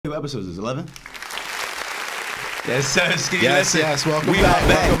What episode is this? 11? Yes, sir. Skinny. Yes. Welcome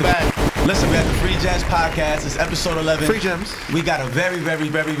back. Listen, we have the Free Gems podcast. It's episode 11. Free Gems. We got a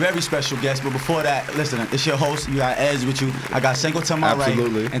very special guest. But before that, listen, it's your host. You got Ez with you. I got Senko to my right.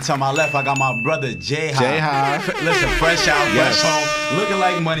 And to my left, I got my brother, JayHigh. JayHigh. Listen, fresh out, fresh home. Looking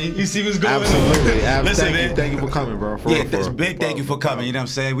like money. You see what's going on? Listen, man. Thank you for coming, bro. Thank you for coming. You know what I'm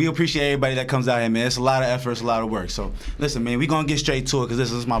saying? We appreciate everybody that comes out here, man. It's a lot of effort. It's a lot of work. So, listen, man, we going to get straight to it because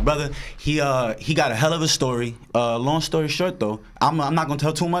this is my brother. He got a hell of a story. Long story short, though, I'm not going to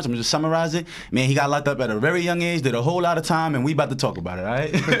tell too much. I'm just summarize it. Man, he got locked up at a very young age, did a whole lot of time, and we about to talk about it, all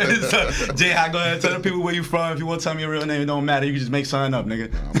right? So, JayHigh, go ahead. Tell the people where you from. If you want to tell me your real name, it don't matter. You can just make something up,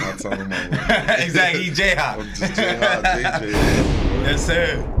 nigga. Nah, I'm not telling my real name. Exactly. He JayHigh. I'm just JayHigh, DJ. Yes,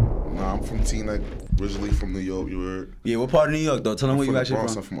 sir. Nah, I'm from Teaneck, originally from New York, you heard? Yeah, what part of New York, though? Tell them where you actually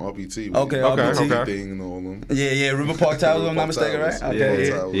Bronx. from. I'm from RPT. Okay. RPT thing and all them. Yeah, River Park Towers, if I'm not mistaken, right? Okay,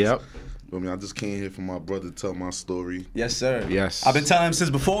 yeah. Yep. I mean, I just came here for my brother to tell my story. Yes, sir. Yes. I've been telling him since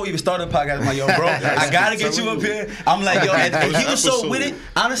before we even started the podcast. I'm like, yo, bro, I gotta get you up here. I'm like, yo, and he was so with it.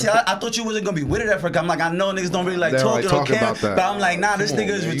 Honestly, I thought you wasn't gonna be with it at first. I'm like, I know niggas don't really like talking on camera, but I'm like, nah, this nigga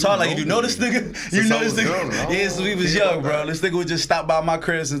is retarded. Like, you know this nigga? You know this nigga? Yeah, since we was young, bro. This nigga would just stop by my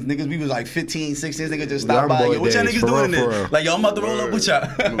crib since niggas we was like 15, 16. This nigga just stop by. Yo, what y'all niggas doing in there? Like, yo, I'm about to roll up with y'all.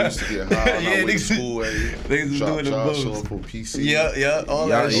 We used to get high. Yeah, niggas was doing the booze. Show up on PC. Yeah, all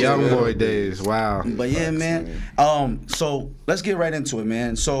that shit. Young boy days. Wow. But yeah, man. So let's get right into it,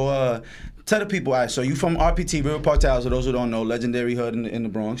 man. So tell the people, all right, so you from RPT, River Park Towers, for those who don't know, legendary hood in the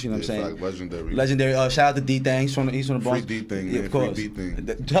Bronx, you know what I'm saying? Legendary. Shout out to D-Thing, he's from the Bronx. Free D-Thing, yeah, man. Of course. Free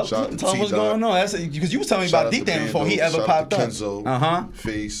D-Thing. Tell him what's going on. Because you was telling me about D-Thing before he ever popped up. Kenzo,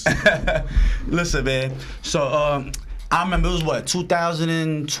 Face. Listen, man. So, I remember it was what,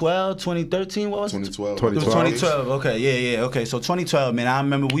 2012, 2013, what was it? 2012. It was 2012, okay, yeah, okay. So 2012, man, I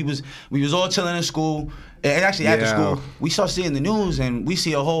remember we was all chilling in school. And actually, after school, we start seeing the news and we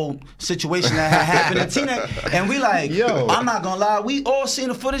see a whole situation that had happened in Teaneck. And we like, yo, I'm not gonna lie, we all seen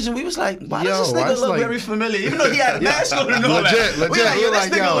the footage and we was like, why does this nigga look very familiar? Even though he had a mask on and all that. Legit. We like, yo, this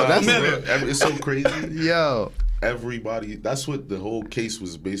nigga look familiar. It's so crazy. Yo. Everybody, that's what the whole case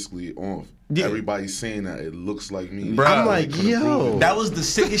was basically on. Yeah. Everybody's saying that it looks like me. Bro, I'm like, yo. That was the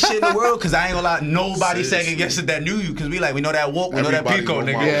sickest shit in the world, because I ain't gonna lie, nobody second guessed it that knew you, because we know that walk, we know that Pico,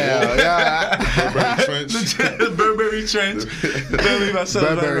 nigga. Yeah. Burberry Trench.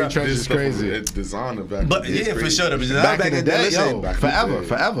 Burberry Trench is crazy. It's designer back but in the day. For sure. The back in the day,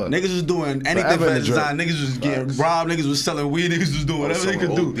 forever. Niggas was doing anything for the design. Niggas was getting robbed. Niggas was selling weed. Niggas was doing whatever they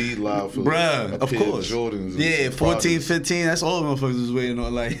could do. Bruh, of course. Jordans. Yeah, 14, 15. That's all motherfuckers was waiting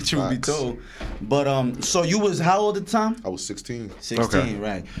on, like, truth be told. But so you was how old at the time? I was 16. 16,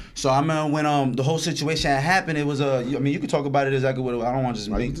 right. So I remember when the whole situation had happened, it was I mean, you could talk about it exactly what I don't want to just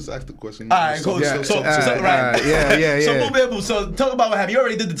make. You just ask the question. All right, cool. Yeah, Yeah. So talk about what happened. You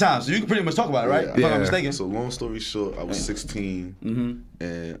already did the time, so you can pretty much talk about it, right? If I'm not mistaken. So long story short, I was 16,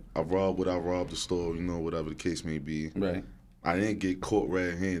 and I robbed the store, whatever the case may be. Right. I didn't get caught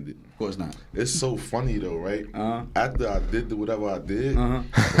red-handed. Of course not. It's so funny though, right? After I did whatever I did, when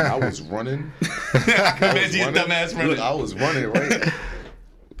I was running. I was running, right?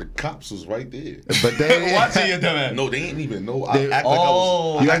 The cops was right there. But they watching your dumb ass. No, they ain't even know. I act like I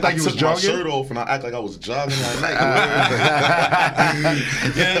was. You act like you was jogging? I took my shirt off and I act like I was jogging at night.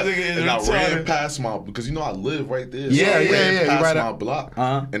 And I ran past because I live right there. So I ran past my block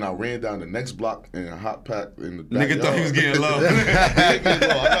and I ran down the next block and I hot packed in the backyard. Nigga thought he was getting low. I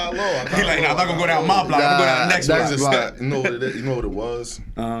got low. He like, I'm not gonna go down my block. I'm gonna go down the next block. You know what it was?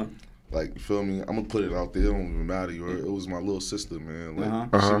 Like, you feel me? I'm gonna put it out there. It don't even matter. It was my little sister, man.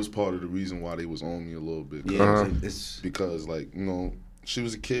 Like, she was part of the reason why they was on me a little bit. Because, like, she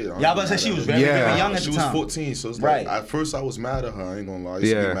was a kid. Yeah, I was about to say she was very young at the time. She was 14, so it's like, at first I was mad at her. I ain't gonna lie. I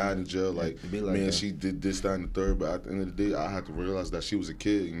used to be mad in jail. Like, man, she did this, that, and the third. But at the end of the day, I had to realize that she was a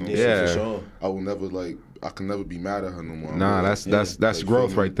kid. Yeah, for sure. I will never, I can never be mad at her no more. Nah, that's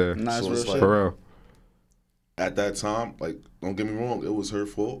growth right there. Nice, so it's like, for real. At that time, like, don't get me wrong, it was her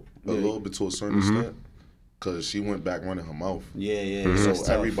fault a little bit to a certain extent, because she went back running her mouth.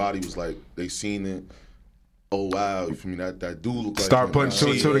 So everybody was like, they seen it. Oh wow, you feel me? That dude look like start putting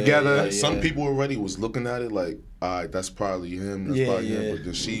two and two together. Like, some people already was looking at it like, all right, that's probably him. That's probably him. But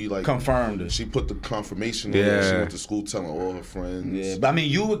then she confirmed it. She put the confirmation on it. She went to school telling all her friends. Yeah, but I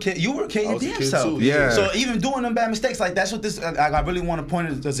mean, you were a kid your damn self. Too, yeah. So even doing them bad mistakes, like that's what this. I really want to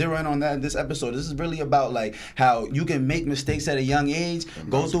point to zero in on that. This episode. This is really about like how you can make mistakes at a young age,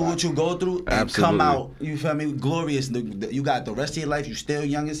 go through what you go through, and come out. You feel me? Glorious. You got the rest of your life. You still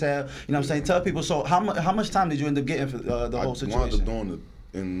young as hell. You know what I'm saying? Tell people. So how much time did you end up getting for the whole situation? I wound up doing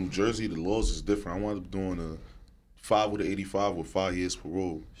in New Jersey, the laws is different. I wound up doing a 5 with an 85 with 5 years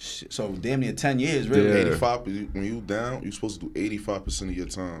parole. So damn near 10 years, really. Yeah. 85. When you down, you're supposed to do 85% of your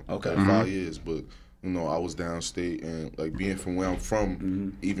time. Okay. 5 years, but you know, I was downstate, and like being from where I'm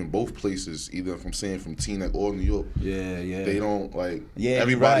from, even both places, either if I'm saying from Teaneck or New York, they don't like.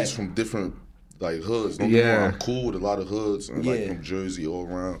 Everybody's from different like hoods. Don't get me wrong, I'm cool with a lot of hoods, and like from Jersey all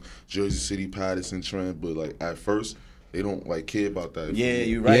around, Jersey City, Patterson, Trent, but like at first. They don't like care about that.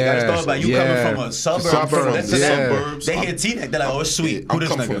 You're right. I just thought about you coming from a suburb. From the suburbs. They hear Teaneck, they're like, oh, it's sweet. I'm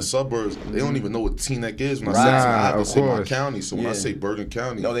coming from the suburbs. They don't even know what Teaneck is. When I say I have to say my county. So when I say Bergen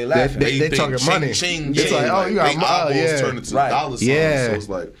County, no, they laughing. They talking money. It's like, oh, you got eyeballs turn into dollar signs. So it's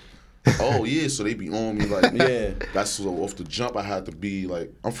like, oh yeah, so they be on me like, that's so off the jump. I had to be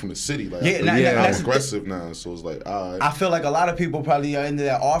like, I'm from the city, like, I'm aggressive now. So it's like, all right. I feel like a lot of people probably are into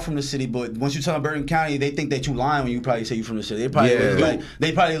that are from the city, but once you tell them Bergen County, they think that you lying when you probably say you from the city. They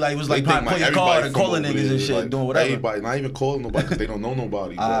probably was like pulling your card and calling niggas and shit, like, doing whatever. Everybody, not even calling nobody because they don't know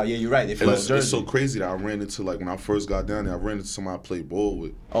nobody. Yeah, you're right. They feel it's so crazy that I ran into like when I first got down there, I ran into somebody I played ball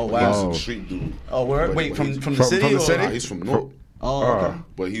with. Oh wow, some street dude. Oh word, wait, from the city? From the city? Nah, he's from North. Oh, okay.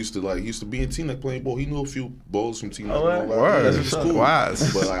 But he used to be in Teaneck playing ball. He knew a few balls from Teaneck. Word. That's cool.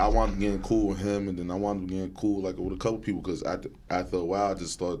 But like I wound up getting cool with him, and then I wound up getting cool like with a couple people because after a while I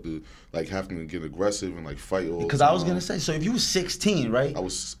just started to like having to get aggressive and like fight all. Because I was gonna say, so if you were 16, right? I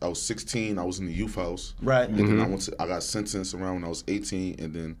was 16. I was in the youth house. Right. And then I got sentenced around when I was 18,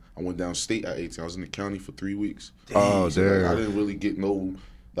 and then I went downstate at 18. I was in the county for 3 weeks. Oh, so, damn. like, I didn't really get no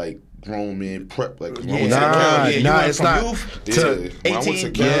like grown man prep. Like when it's not. When I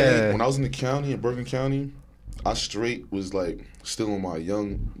was in the county in Bergen County, I straight was like still on my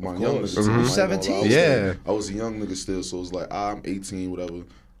young nigga. 17. I was a young nigga still, so it was like I'm 18, whatever.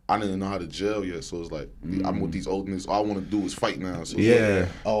 I didn't know how to jail yet, so it's like I'm with these old niggas. All I want to do is fight now. So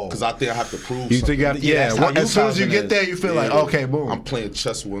because I think I have to prove. You think you have, as soon as you get there, you feel like okay, boom. I'm playing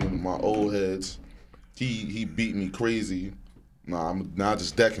chess with one of my old heads. He beat me crazy. Nah, I'm not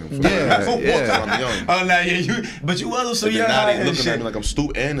just decking. I'm young. Oh, nah, but you was also young. Now they looking at me like I'm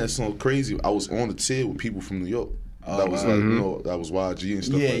stupid, and that's so crazy. I was on the tier with people from New York. That was like, you know, that was YG and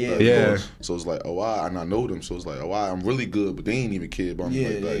stuff like that. Yeah. So it's like, and I know them. So it's like, I'm really good, but they ain't even care about me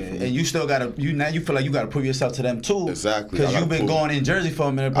like that. And you still gotta, you feel like you gotta prove yourself to them too. Exactly. Because you've been going in Jersey for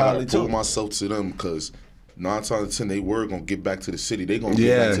a minute probably too. I prove myself to them because 9 times out of 10 they were gonna get back to the city. They gonna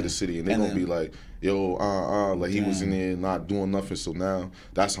get back to the city and they gonna be like, yo, like he was in there not doing nothing. So now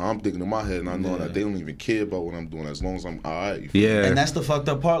that's how I'm thinking in my head, and I know that they don't even care about what I'm doing as long as I'm all right. And that's the fucked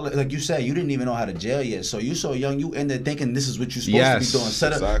up part. Like you said, you didn't even know how to jail yet. So you so young, you ended thinking this is what you're supposed to be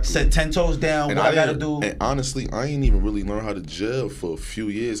doing. Set 10 toes down. And what I gotta do. And honestly, I ain't even really learned how to jail for a few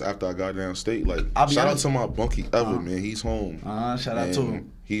years after I got downstate. Like shout out to my bunkie Ever, man. He's home. Shout out to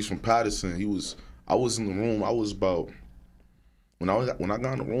him. He's from Patterson. I was in the room. I was about. When I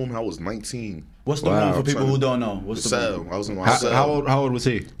got in the room, I was 19. What's the room for people who don't know? What's the cell? I was in my cell. How old was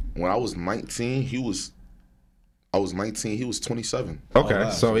he? When I was 19, I was 19. He was 27. Okay, wow.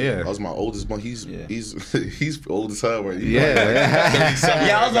 So yeah, that was my oldest one. He's old as hell right now.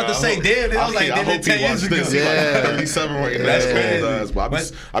 Yeah, I was about to say, damn. I was like, they did 10 years ago. Yeah, 37 right now. That's crazy.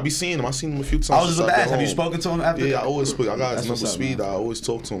 But I be seeing him. I seen him a few times. I was just about to ask, have you spoken to him after? Yeah, I always speak. I got his number speed. I always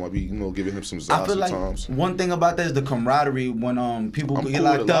talk to him. I be giving him some zaz sometimes. Like one thing about that is the camaraderie when people get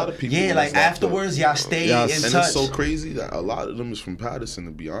locked up. Yeah, like afterwards y'all stay in touch. And it's so crazy that a lot of them is from Patterson.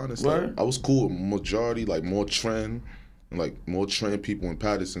 To be honest, I was cool with majority, like more Trent. And like more trained people in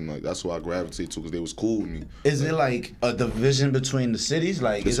Patterson, like that's who I gravitate to because they was cool with me. Is it like a division between the cities?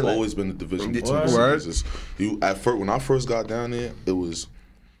 Like it's always been a division between the cities. At first, when I first got down there, it was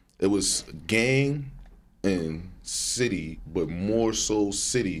gang and city, but more so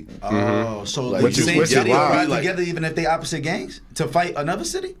city. Oh, so like the same city ride together even if they opposite gangs to fight another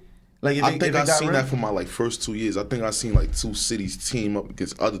city? Like I think I seen that for my like first 2 years. I think I seen like 2 cities team up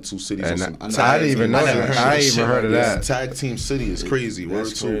against other 2 cities. And I didn't even know that. I ain't even heard of that. Tag team city is crazy.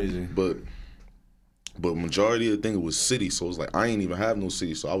 That's crazy. But majority of the thing it was city. So it was like I ain't even have no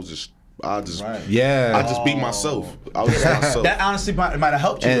city. So I just beat myself. I was just myself. That honestly might have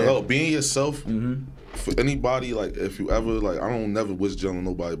helped you. Being yourself. For anybody, like if you ever like, I don't never wish jail on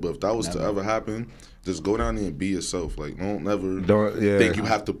nobody, but if that was to ever happen, just go down there and be yourself. Like don't think you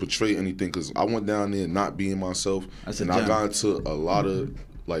have to portray anything. Because I went down there not being myself, and I got into a lot of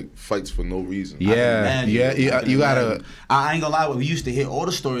like fights for no reason. Yeah, you gotta. I ain't gonna lie, we used to hear all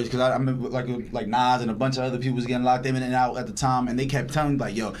the stories because I remember like Nas and a bunch of other people was getting locked in and out at the time, and they kept telling me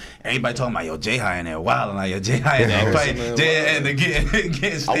like, yo, everybody talking about, yo, JayHigh in there wild, like, yo, JayHigh in there fighting, and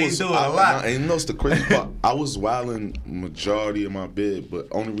getting stayed through it a lot. And you know, it's the crazy part. I was wilding majority of my bid, but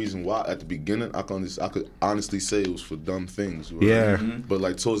only reason why at the beginning I could honestly say it was for dumb things. Right? Yeah. But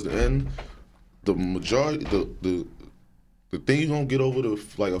like towards the end, the majority, the thing you gonna get over a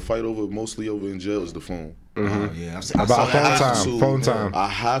fight over mostly over in jail is the phone. Phone time. I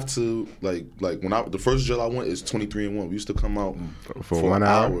have to like when the first jail I went is 23-1. We used to come out for 1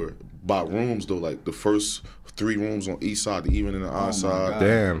 hour. By rooms though, like the first 3 rooms on east side, even in the outside.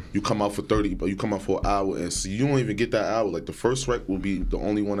 Damn. You come out for 30, but you come out for an hour, and so you don't even get that hour. Like the first rec will be the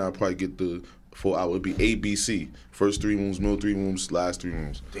only one I'll probably get the 4 hour. It'd be ABC. First 3 rooms, middle 3 rooms, last 3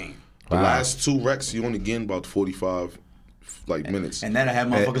 rooms. Damn. The last 2 recs you only getting about 45 minutes. And that'll have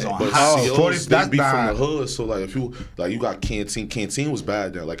motherfuckers on but high. COs, they be from the hood, so like if you got Canteen was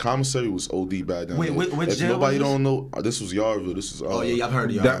bad down. Like commissary was OD bad down. Wait, which if jail nobody was don't know, this was Yardville. This is I've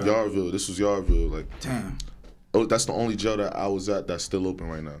heard of Yardville. Yardville. This was Yardville. Like damn. Oh, that's the only jail that I was at that's still open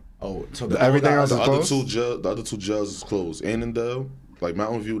right now. Oh, so everything else is closed? The other two jails is closed. Annandale, like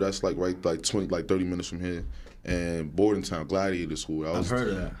Mountain View, that's like 30 minutes from here. And Bordentown, Gladiator School. I've heard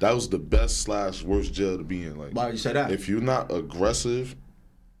of that. That was the best / worst jail to be in. Like, why you say that? If you're not aggressive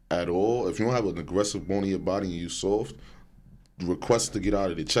at all, if you don't have an aggressive bone in your body and you soft, request to get out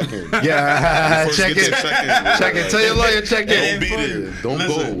of there. Check in. Yeah, check in. Check in. Tell your lawyer check in. Don't be there. Don't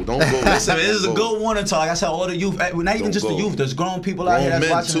go. Listen, this is a good one to talk. Like I said, all the youth, not even just the youth. There's grown people out here that's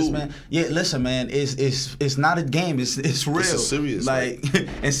watching this, man. Yeah, listen, man. It's not a game. It's real. It's serious. Like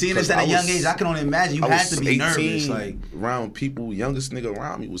and seeing this at a young age, I can only imagine you had to be nervous. Like around people, youngest nigga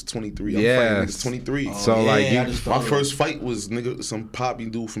around me was 23. Yeah, I'm fighting niggas 23. Oh, so yeah, my first fight was some poppy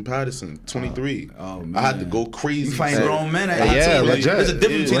dude from Patterson, 23. Oh man, I had to go crazy. You fighting grown men at 18, legit. There's a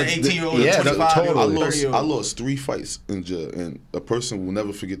difference between an 18-year-old and a 25-year-old. Totally. I lost 3 fights in jail, and a person will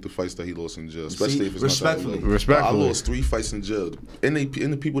never forget the fights that he lost in jail, especially if it's respectfully. not that Respectfully. I lost 3 fights in jail, and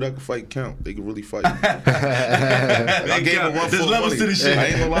the people that can fight count. They can really fight. I gave him one for money. To the shit. I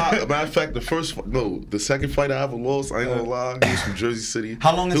ain't gonna lie. Matter of fact, the second fight I ever lost, I ain't gonna lie. He was from Jersey City.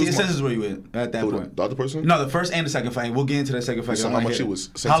 How long into your sentences were you in at that point? The other person? No, the first and the second fight. We'll get into that second fight. So how much he was?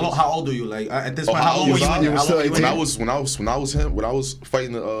 How old are you? Like at this point, how long were you in? When I was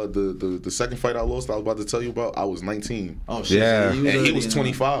fighting the second fight I lost, I was about to tell you about, I was 19. Oh shit! Yeah, and he was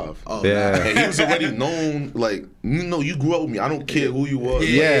 25. Oh, yeah, and he was already known. Like you grew up with me. I don't care who you was.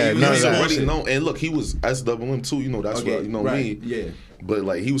 Yeah, he was already known. And look, he was SWM too. You know that's what me. Yeah. But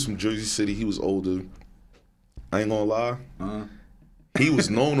like he was from Jersey City. He was older. I ain't gonna lie. He was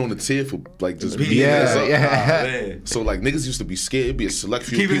known on the tier for like just beating us up. So like niggas used to be scared. It'd be a select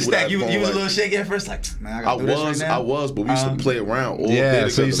few people. You was a little shaky at first, like man, I gotta do this right now. I was, but we used to play around all day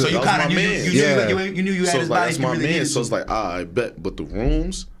together. So you kind of you knew you had his body. That's my man. So it's like I bet, but the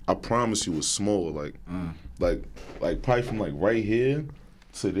rooms, I promise you, was small. Like probably from like right here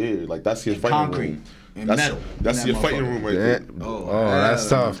to there. Like that's your fighting room. That's your fighting room right there. Oh, that's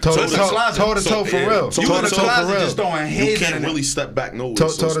tough. Toe to toe for real. You in the closet just throwing heads. You can't really step back nowhere. Toe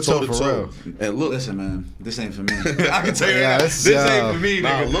to toe for real. And look, listen, man, this ain't for me. I can tell you that. This ain't for me.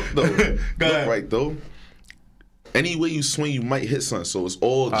 Nah, look though. Look right though. Any way you swing, you might hit something. So it's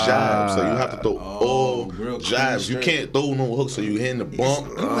all jabs. So you have to throw all jabs. You can't throw no hooks. So you hit in the bump.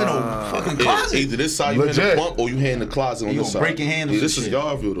 You in a fucking closet. Either this side you hit in the bump, or you hit in the closet on this side. Breaking handles. This is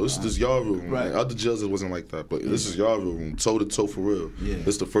Yardville though. This is Yardville room. Right. Other jails it wasn't like that, but this is Yardville room, toe to toe for real. Yeah.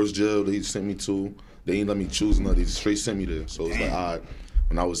 This the first jail they sent me to. They ain't let me choose none. They just straight sent me there. So it's like, all right.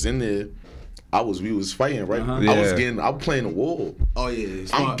 When I was in there, we was fighting, right? I'm playing the wall. Oh yeah.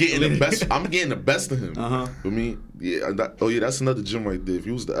 I'm getting the best of him. I mean, that's another gym right there. If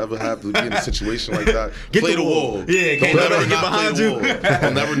you was to ever have to be in a situation like that, play the wall. Yeah, don't never not play the wall.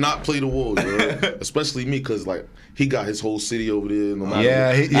 Don't never not play the wall, you know? Especially me, cause like he got his whole city over there. No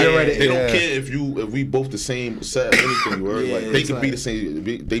matter they don't care if we both the same set anything. Right? Like they could be the same.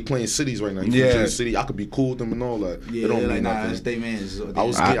 They playing cities right now. You from Jersey City, I could be cool with them and all that. Yeah, it don't like mean nothing. Stay man.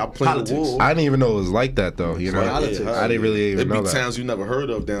 I played the wall. I didn't even know it was like that though. You know, I didn't really even know that. It be towns you never heard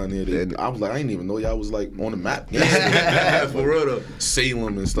of down there. I was like, I didn't even know y'all was like on the map. For real though.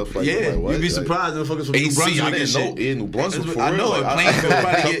 Salem and stuff like that. Yeah, you'd be surprised if motherfuckers from New Brunswick. I didn't know. Yeah, New Brunswick for real. I know it.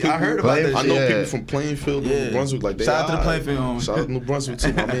 Plainfield. I heard about that. I know people from Plainfield, New Brunswick. Like shout out to the Plainfield. Shout out to New Brunswick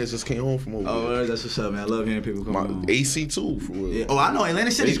too. My man just came home from over there. Oh, that's what's up, man. I love hearing people come home. AC too, for real. Yeah. Oh, I know.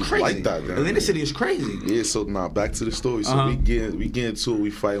 Atlantic City's crazy. Like that, Atlantic City is crazy. Yeah. So back to the story. So we get into it. We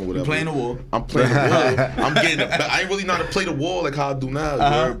fighting whatever. Playing the wall. I'm playing the wall. I'm getting I ain't really know how to play the wall like how I do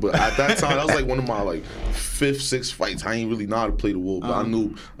now, but at that time that was like one of my like 5th, 6th fights. I ain't really know how to play the wall, but I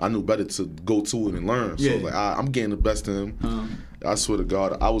knew better to go to it and learn. So like I'm getting the best of him. I swear to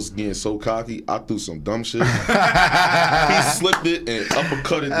God, I was getting so cocky, I threw some dumb shit. He slipped it and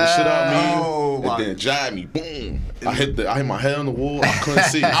uppercutted the shit out of me, and then jabbed me. Boom! I hit my head on the wall. I couldn't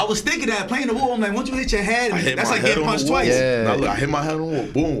see. I was thinking that playing the wall. I'm like, once you hit your head, that's like getting punched twice. Yeah. I hit my head on the wall.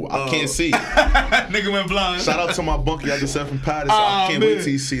 Boom! I can't see. Nigga went blind. Shout out to my bunkie I just said from Patterson. I can't wait till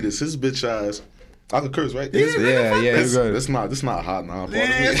you see this. His bitch ass. I could curse, right? Yeah, it's good. It's not hot now.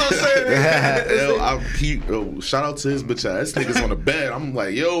 Yeah, that's what I'm saying. Shout out to his bitch ass. This nigga's on the bed. I'm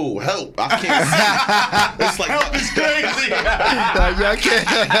like, yo, help! I can't see. It's like help is crazy. I can't.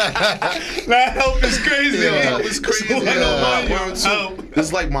 That help is crazy. Help is crazy.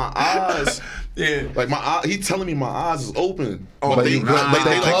 It's like my eyes. Yeah, like my eye, he telling me my eyes is open, but they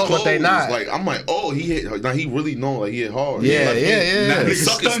closed, but they not. Like I'm like, oh, he hit. Now he really know, like he hit hard. Yeah, like, yeah. He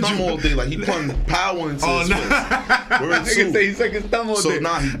suck his thumb all day, like he putting power into his face. Nigga say he suck his thumb all day. So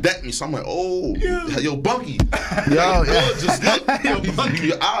now he decked me. So I'm like, oh, yo, Bunky, just look,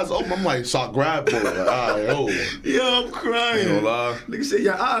 your eyes open. I'm like, so I grab for it. Like, all right, yo, I'm crying. You know, lie. Nigga say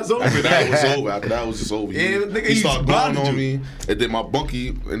your eyes open. After that was over. After that was just over. Yeah, nigga, he started blowing on me, and then my Bunky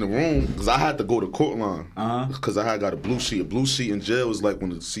in the room because I had to go to court line because I had got a blue sheet. A blue sheet in jail is like when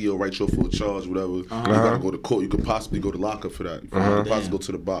the CEO writes you for a charge, whatever. You gotta go to court. You could possibly go to lockup for that. You could possibly go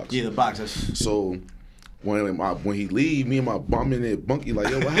to the box. Yeah, the box. So when he leave, me and my bum in there, Bunky like,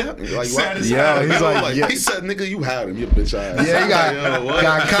 yo, what happened? Like, he's like, he said, nigga, you had him, you bitch ass. Yeah,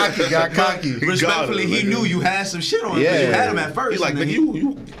 he got cocky. Respectfully, he knew you had some shit on him. Yeah, you had him at first. He like,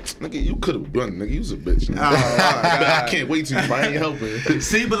 nigga, you could have done, nigga, you was a bitch. I can't wait till you. I ain't helping.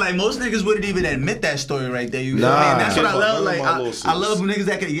 See, but like most niggas wouldn't even admit that story right there. You know what I mean? That's what I love. Like I love niggas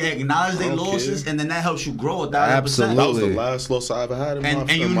that can acknowledge their losses, and then that helps you grow 1,000%. Absolutely. That was the last loss I ever had in my life.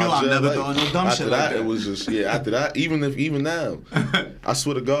 And you know I'm never throwing no dumb shit like that. It was just after that, even now, I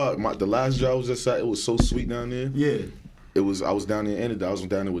swear to God, the last job I was just at, it was so sweet down there. Yeah. I was down there in it. I was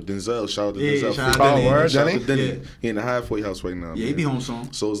down there with Denzel. Shout out to Denzel. Shout out to Denny. He in the halfway house right now. Yeah, he be home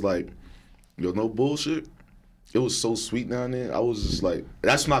soon. So it's like, yo, no bullshit. It was so sweet down there. I was just like,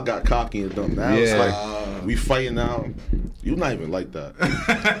 that's when I got cocky and dumb. Now it's like, we fighting now. You not even like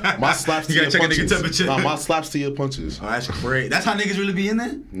that. My slaps to your punches. Nah, my slaps to your punches. Oh, that's great. That's how niggas really be in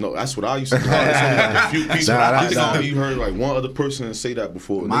there? No, that's what I used to call it. There's only like a few people. I think I only heard like one other person say that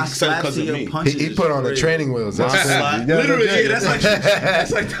before. My slaps to your punches. He put on the training wheels. Literally, yeah, that's like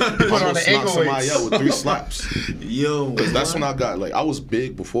he put on the ankle weights. Out with 3 slaps. Yo. Because that's when I got, like, I was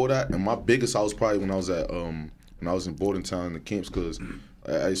big before that, and my biggest I was probably when I was at, when I was in boarding town in the camps, because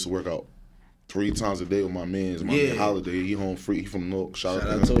I used to work out 3 times a day with my man Holiday. He home free. He from North. Shout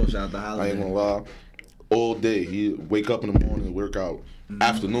out to him. Shout out to Holiday. I ain't gonna lie. All day. He wake up in the morning and work out.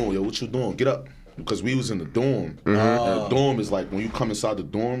 Afternoon, yo, what you doing? Get up. Because we was in the dorm. And the dorm is like, when you come inside the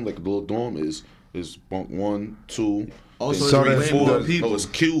dorm, like the little dorm is bunk 1, 2, so 3, 4 people. No, it's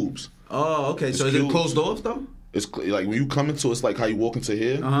cubes. Oh, okay. So is it closed doors though? It's like when you come into it's like how you walk into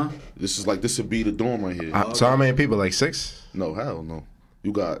here. This would be the dorm right here. So how many people? Like 6? No, hell no.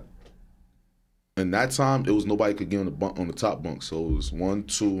 You got. In that time, it was nobody could get on the top bunk. So it was 1,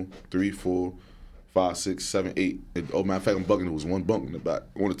 2, 3, 4, 5, 6, 7, 8. Matter of fact, I'm bugging. It was 1 bunk in the back,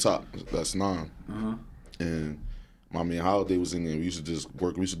 on the top. That's 9. And my man Holiday was in there. We used to just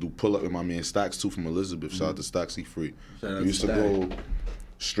work. We used to do pull up, and my man Stacks too from Elizabeth. Shout out to Stacks, he free. We used to go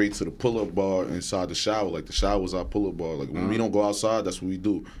straight to the pull-up bar inside the shower. Like the shower was our pull-up bar. Like when we don't go outside, that's what we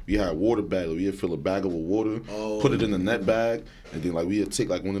do. We had water bag. Like, we'd fill a bag up with water, put it in the net bag, and then like we'd take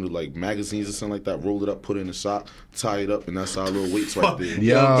like one of the like magazines or something like that, roll it up, put it in the sock, tie it up, and that's our little weights right there.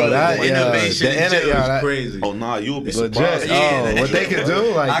 Yo, that innovation is crazy. Oh nah, you'll be surprised. What they could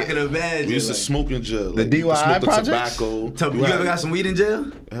do, like I can imagine. We used to smoke in jail. The DIY projects. Tobacco. You ever got some weed in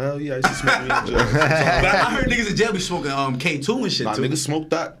jail? Hell yeah, I used to smoke weed in jail. But I heard niggas in jail be smoking K2 and shit too. Niggas smoke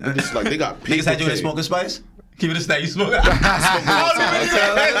that. Niggas like they got. Niggas had you in smoking spice? Keep it a stack. You smoke. I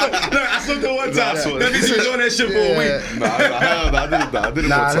smoked it one time. That means you doing that shit for a week. I did it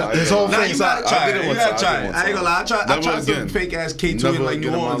one time. This whole thing. You gotta try it. I ain't gonna lie. I tried some fake ass K2 in like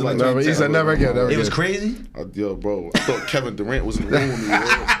New Orleans. He said never again. It was crazy. Yo, bro, I thought Kevin Durant was in the room with me.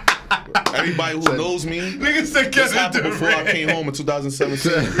 Everybody who knows me, niggas said Kevin happened before I came home in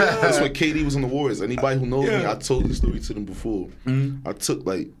 2017. That's when KD was in the Warriors. Anybody who knows me, I told this story to them before. I took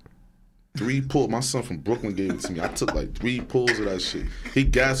like 3 pulls. My son from Brooklyn gave it to me. I took like 3 pulls of that shit. He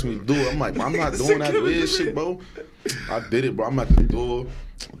gassed me to do it. I'm like, I'm not doing that weird shit, bro. I did it, bro. I'm at the door.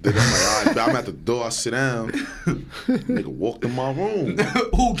 I'm like, all right, I'm at the door. I sit down. Nigga walked in my room.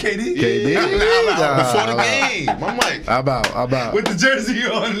 Who, KD? KD? Before the game. I'm like, I'm out. With the jersey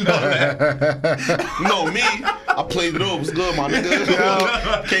on. No, me. I played it over. What's good, my nigga?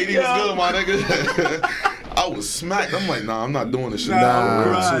 KD was good, my nigga. I was smacked. I'm like, nah, I'm not doing this shit.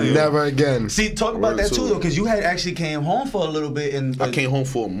 Never again. See, talk about that too, though, because you had actually came home for a little bit. And I came home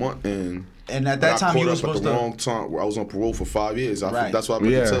for a month, and at that time you were supposed at the wrong time. Where I was on parole for 5 years. That's why I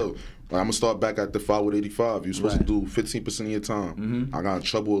meant to tell. Like, I'm gonna start back at the 5 with 85. You're supposed to do 15% of your time. I got in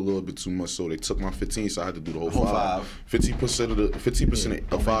trouble a little bit too much, so they took my 15, so I had to do the whole 5.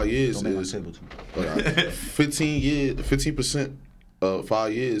 15% of 5 years is 15%.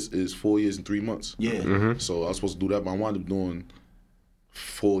 5 years is 4 years and 3 months. Yeah. So I was supposed to do that, but I wound up doing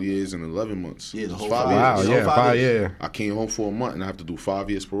 4 years and 11 months. Yeah, the whole 5 years. years. Wow, 5 years. I came home for a month and I have to do 5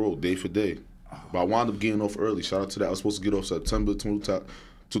 years parole, day for day. But I wound up getting off early. Shout out to that. I was supposed to get off September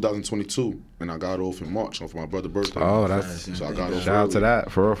 2022, and I got off in March for my brother's birthday. Oh, that's so I got off shout out to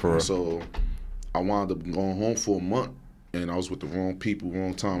that for real. So I wound up going home for a month. And I was with the wrong people,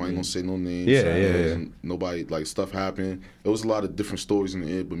 wrong time. I ain't gonna say no names. Yeah. Nobody, like, stuff happened. There was a lot of different stories in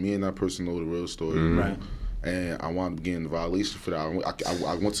the air, but me and that person know the real story. Right. And I wound up getting the violation for that.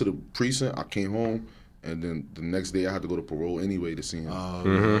 I went to the precinct. I came home. And then the next day I had to go to parole anyway to see him.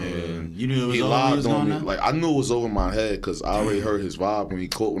 And you knew it was he over lied on me. now? Like, I knew it was over my head because I already heard his vibe when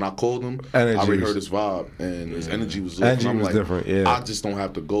I called him. I already heard his vibe and his energy was off. I'm like, different. Yeah. I just don't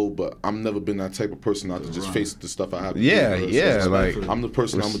have to go, but I've never been that type of person not to just face the stuff I have to do. Yeah. Like, I'm the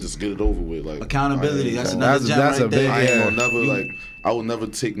person I'm gonna just get it over with. Like, accountability. That's another gem right there. I ain't gonna never I will never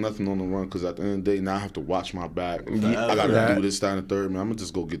take nothing on the run because at the end of the day, now I have to watch my back. I gotta do this, that, and the third. Man, I'm gonna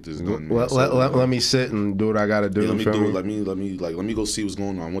just go get this done. Man. Let me sit and do what I gotta do. Let me do it. Let me go see what's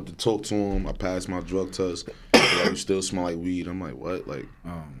going on. I went to talk to him. I passed my drug test. Like, you still smell like weed. I'm like, what?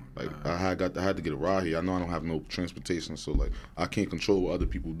 I had to get a ride here. I know I don't have no transportation, so like I can't control what other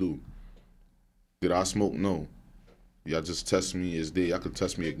people do. Did I smoke? No. Y'all just test me as they. Y'all could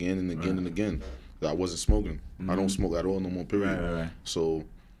test me again and again and again. I wasn't smoking. I don't smoke at all no more, period. Right. So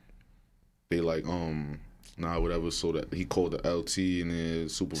they like, whatever. So that he called the LT and the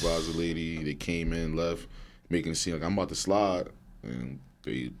supervisor lady. They came in, left, making it seem like I'm about to slide. And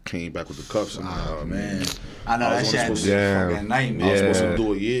they came back with the cuffs. And man. I know that shit was a fucking nightmare. I was supposed to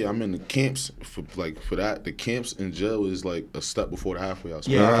do it, I'm in the camps for that. The camps in jail is like a step before the halfway house.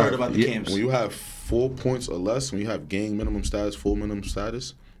 Yeah, I heard about the camps. When you have 4 points or less, when you have gang minimum status, full minimum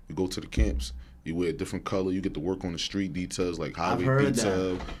status, you go to the camps. You wear a different color. You get to work on the street details, like highway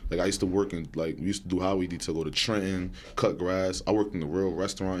detail. Like I used to work in, we used to do highway detail, go to Trenton, cut grass. I worked in the real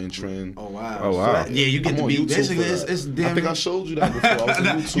restaurant in Trenton. Oh wow! So you get to be basically. It's damn. I think I showed you that before. I was on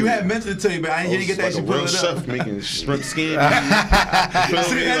YouTube. You had mentioned it to me, but I didn't get that. Like a real chef making shrimp skin. See, that's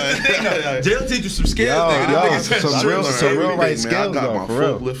the thing. Jail teach you some skills. Some real right skills. I got my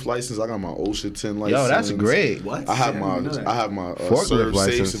forklift license. I got my OSHA 10 license. Yo, that's great. What? I have my forklift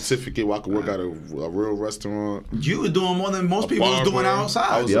license certificate where I can work at a real restaurant. You were doing more than most people was doing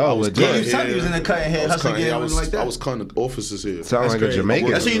outside. I was legit. You was in the cutting head, hustling game, like that. I was cutting the offices here. Sound like a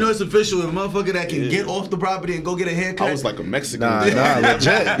Jamaican. That's how you know it's official. A motherfucker that can get off the property and go get a haircut. I was like a Mexican. Nah,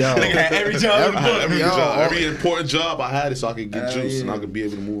 legit. Yo. Every job. Every important job I had it so I could get juice and I could be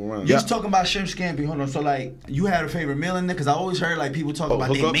able to move around. You was talking about shrimp scampi. Hold on. So like, you had a favorite meal in there? Because I always heard like people talk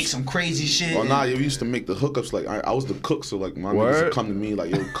about they make some crazy shit. Oh nah, we used to make the hookups. Like I was the cook, so like my niggas would come to me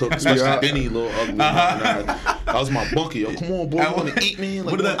like, yo, cook, especially Benny, little ugly. That was my bunkie. Yo, come on, boy, you want to eat me?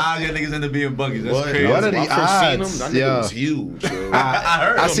 Like, what are the odds y'all niggas end up being bunkies? That's crazy. What are the odds? That nigga was huge. I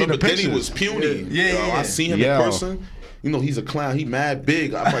heard. I seen the pictures. Denny was puny. Yeah. I seen him in person. You know, he's a clown. He mad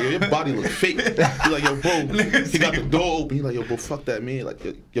big. I'm like, yo, your body look fake. He like, yo, bro. He got the door open. He like, yo, bro, fuck that, man. Like,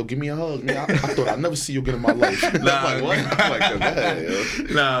 yo, give me a hug, man. I thought I'd never see you again in my life. I'm like, what? I'm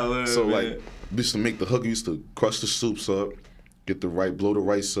like, nah, so like, we used to make the hug. We used to crush the soups up, blow the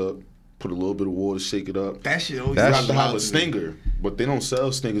rice up, put a little bit of water, shake it up. That shit always. You have to have a stinger, but they don't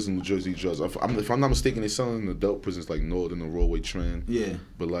sell stingers in New Jersey drugs. If I'm not mistaken, they sell in adult prisons like Northern or Roadway Trend. Yeah.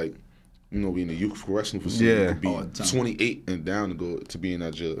 But like, you know, we in the youth correctional facility, you could be 28 and down to be in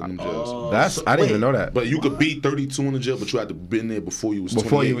that jail. In them jails. I didn't even know that. But you could be 32 in the jail, but you had to been there before you was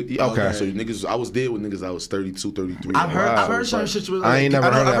 28. Okay. So niggas, I was there with niggas that was 32, 33. I've heard certain shit. Like, I ain't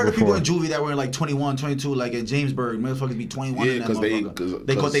never heard that I've heard of people before. in juvie that were like 21, 22, like in Jamesburg. Motherfuckers be 21. Yeah, because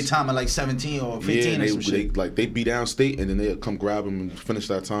they got their time at like 17 or 15 or some shit. They be downstate and then they come grab them and finish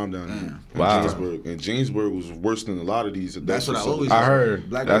that time down there. Wow. Jamesburg. And Jamesburg was worse than a lot of these. That's what I always heard.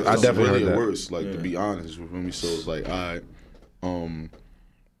 I definitely heard get worse. Like to be honest, you feel me? So it's like, all right,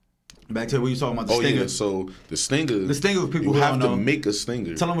 back to what you talking about, the stinger. Yeah, so the stinger. The stinger, people you have to make a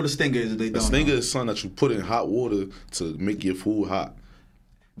stinger. Tell them what a stinger is if they don't know. A stinger is something that you put in hot water to make your food hot.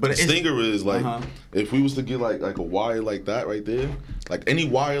 But a stinger is like, if we was to get like a wire like that right there, like any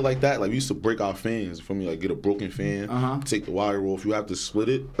wire like that, like we used to break our fans from me, like get a broken fan, take the wire off. You have to split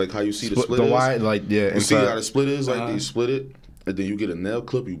it, like how you see the split is. Wire, like you see how the split is, like you split it, and then you get a nail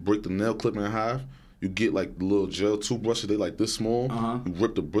clip. You break the nail clip in half. You get like the little gel toothbrushes, they like this small. You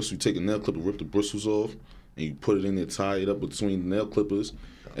rip the bristles, you take a nail clip and rip the bristles off, and you put it in there, tie it up between the nail clippers,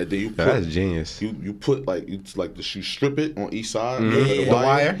 and then you put, that's genius. You put you strip it on each side, the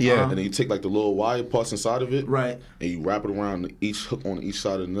wire, and then you take like the little wire parts inside of it, right, and you wrap it around each hook on each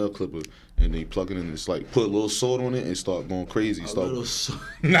side of the nail clipper. And then you plug it in, and it's like put a little salt on it and start going crazy. What the? So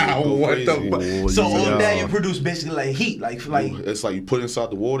all of that you produce basically like heat, like it's like you put it inside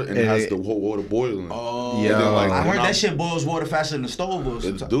the water and it has the whole water boiling. Oh, yeah. Like, I heard that shit boils water faster than the stove.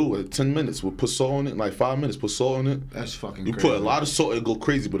 It do at 10 minutes. We'll put salt on it, like 5 minutes. Put salt on it. That's fucking. You crazy. Put a lot of salt, it go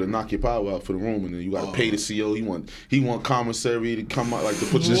crazy, but it knock your power out for the room, and then you gotta pay the CO. He want commissary to come out, like to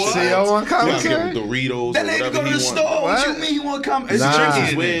put your CO on commissary. You give him Doritos that or ain't whatever go to the store. What you mean he want commissary? It's tricky.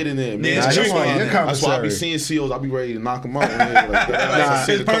 It's weird in there, man. It's tricky. That's why I be seeing COs. I be ready to knock them out. I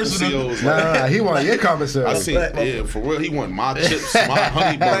see a couple COs. Nah, he want your commissary. I see, yeah, for real. He want my chips, my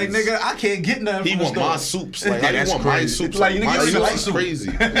honey buns. Like nigga, I can't get nothing. He want my soups. Like I want my soups. Like my nigga, soups is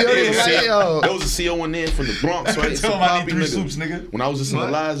crazy. There was a CO in there from the Bronx, right? Tell him I need 3 soups, nigga. When I was just in the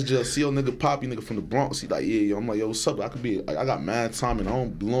last jail, CO nigga, Poppy nigga from the Bronx. He like, yeah, yo. I'm like, yo, what's up? I could be. I got mad time and I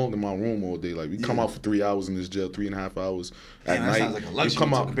don't belong in my room all day. Like we come out for 3 hours in this jail, 3.5 hours at night. That sounds like a luxury you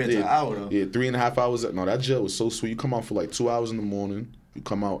come out compared to an hour though. Yeah, 3.5 hours. No, that jail was so sweet. You come out for like 2 hours in the morning. You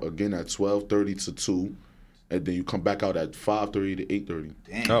come out again at 12:30 to 2, and then you come back out at 5:30 to 8:30.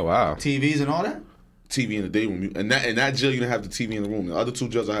 Damn. Oh wow. TVs and all that. TV in the day room, and that jail you didn't have the TV in the room. The other 2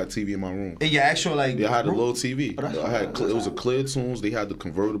 jails I had TV in my room. And your actual like. Yeah, I had a little TV. Oh, I had it was a clear tunes. They had the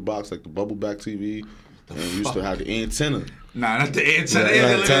converter box, like the bubble back TV, and we used to have the antenna. Nah, not the antenna.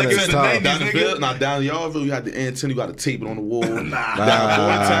 Down in Yarville, you had the antenna. You got to tape it on the wall. Down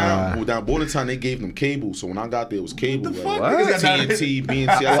Bordertown, they gave them cable. So when I got there, it was cable. What? TNT,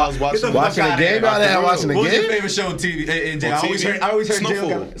 BNT. I was watching the game out there. Watching the game. What's your favorite show on TV? I always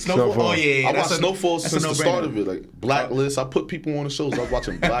heard Snowfall. Oh yeah, I watched Snowfall since the start of it. Like Blacklist, I put people on the shows. I was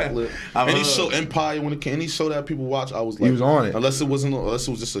watching Blacklist. Any show, Empire, when it came, any show that people watch, I was like, he was on it. Unless it was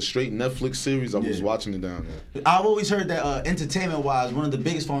just a straight Netflix series, I was watching it down there. I've always heard that entertainment wise, one of the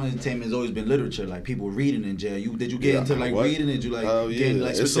biggest forms of entertainment has always been literature. Like people reading in jail. Did you get into like reading? Did you like? Get,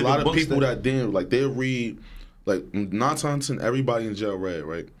 like it's a lot of people that didn't like. They read. Like 9 times out of 10, everybody in jail read,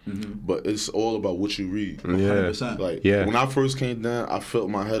 right? But it's all about what you read. Yeah. Like when I first came down, I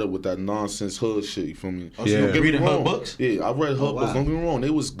filled my head up with that nonsense hood shit. You feel me? Oh, so you reading hood books? Yeah, I read hood books. Don't get me wrong, they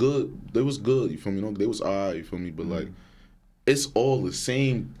was good. They was good. You feel me? They was alright. You feel me? But like. It's all the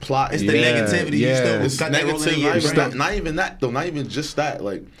same plot. It's the negativity. Yeah, it's negativity. Not even that though. Not even just that.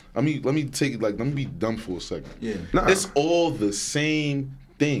 Like, let me take it. Like, let me be dumb for a second. Yeah, it's all the same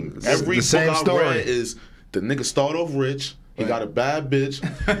thing. Every the same book I read is the nigga start off rich. He got a bad bitch.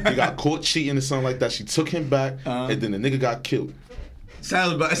 He got caught cheating or something like that. She took him back, and then the nigga got killed.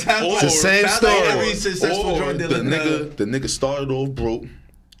 Sounds the same story. Like every successful drug dealer. The nigga started off broke.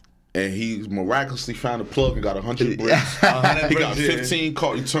 And he miraculously found a plug and got 100 bricks. He got 15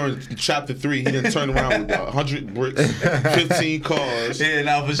 cars. He turned chapter 3. He didn't turn around with 100 bricks, 15 cars. Yeah,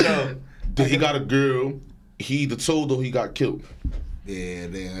 now for sure. He got a girl. He told her he got killed. Yeah,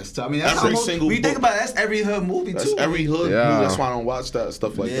 that's tough. I mean, that's every single. When you think about it, that's every hood movie too. That's every hood movie. That's why I don't watch that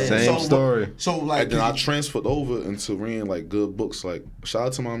stuff like that. Same story. So like, and then I transferred over into reading like good books. Like shout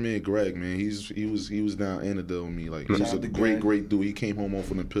out to my man Greg, man. He was down Annandale with me. Like he was a great dude. He came home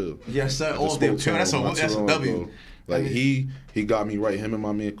off on the pill. Yes, sir. All day. That's a W. Like he got me right. Him and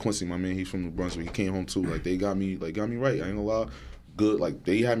my man Quincy, my man, he's from New Brunswick. He came home too. Like they got me right. I ain't gonna lie. Good. Like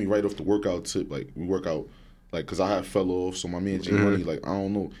they had me right off the workout tip. Like we work out. Like, cause I had fell off, so my man JayHigh, like, I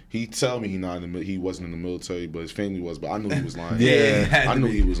don't know. He tell me he wasn't in the military, but his family was. But I knew he was lying. I knew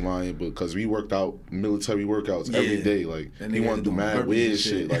he was lying, but cause we worked out military workouts every day. Like, he wanted to do mad weird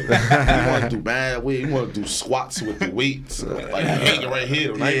shit. Like, he wanted to do mad weird. He wanted to do squats with the weights, like hanging right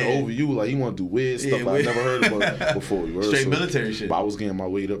here, not even over you. Like, he wanted to do weird stuff I never heard about before. Straight military shit. But I was getting my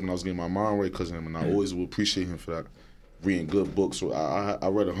weight up and I was getting my mind right, cause of him, and I always will appreciate him for that. reading good books. So I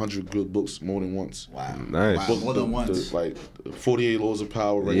read 100 good books more than once. Wow. Nice. Wow. More than once. Like 48 Laws of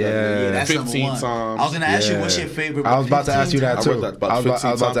Power. Right? Yeah, that's 15 times. I was gonna ask you what's your favorite book. I was about to ask you that too. I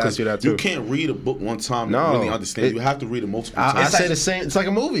was about to ask you that too. You can't read a book one time and really understand. You have to read it multiple times. I say the same. It's like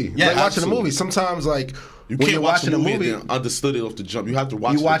a movie. Yeah, like watching a movie. Sometimes like you when can't you're watch watching a movie and understood it off the jump. You have to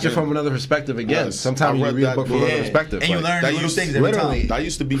watch. You watch it from another perspective again. Yes. Sometimes you read a book from another perspective, and you learn little things every time. That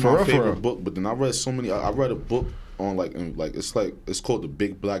used to be my favorite book, but then I read so many. I read a book on it's called The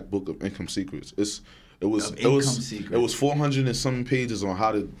Big Black Book of Income Secrets. It was 400 and something pages on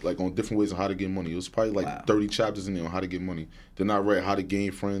how to on different ways on how to get money. It was probably 30 chapters in there on how to get money. Then I read How to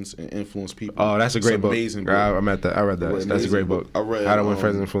Gain Friends and Influence People. Oh, that's a great book. Amazing book. I read that. That's a great book. I read How to Win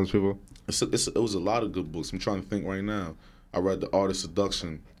Friends and Influence People. It was a lot of good books. I'm trying to think right now. I read The Art of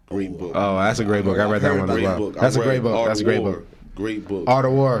Seduction. Great book. Oh, that's a great book. I read that one as well. That's a great book. That's a great book. Great book. Art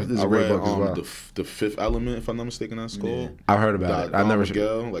of War is a great book as well. The Fifth Element, if I'm not mistaken, that's called. I've heard about it. I never.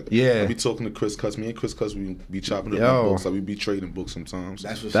 I be talking to Chris Cuts. Me and Chris Cuts, we be chopping up books. We be trading books sometimes.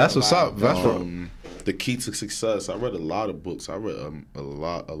 That's what's up. The Key to Success. I read a lot of books. I read a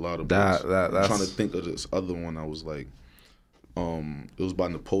lot of books. I'm trying to think of this other one. I was like, it was by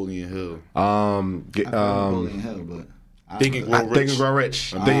Napoleon Hill. Napoleon Hill, but. Think and Grow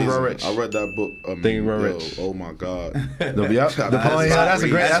Rich. I read that book. Think and Grow Rich. Oh my God. That's a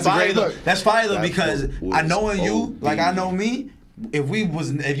great book. That's fire though, because I knowing you, like I know me. If you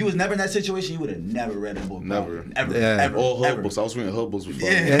was never in that situation, you would have never read a book. Never, ever. All her books. I was reading her books before.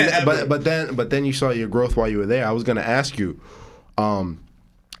 Yeah. But then you saw your growth while you were there. I was gonna ask you,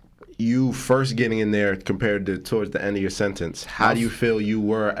 you first getting in there compared to towards the end of your sentence. How do you feel you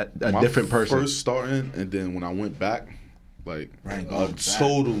were a different person? First starting, and then when I went back. A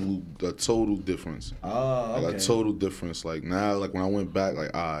total difference. Oh, okay. A total difference. Now, when I went back,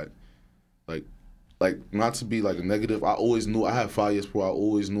 not to be a negative. I always knew I had 5 years pro. I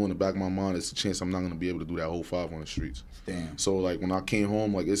always knew in the back of my mind it's a chance I'm not gonna be able to do that whole 5 on the streets. Damn. So when I came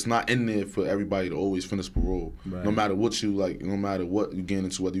home, it's not in there for everybody to always finish parole. Right. No matter what you no matter what you get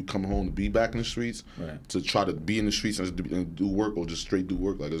into, whether you come home to be back in the streets, to try to be in the streets and do work or just straight do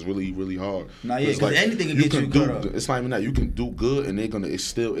work. It's really, really hard. Because anything can get you caught up. It's not even that. You can do good and they're gonna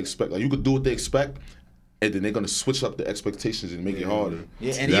still expect. You could do what they expect. And then they're gonna switch up the expectations and make it harder.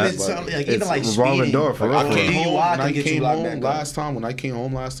 Yeah, and even speeding. Revolving door for I came home when I came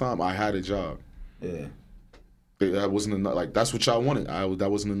home last time, I had a job. Yeah. That wasn't enough. That's what y'all wanted. That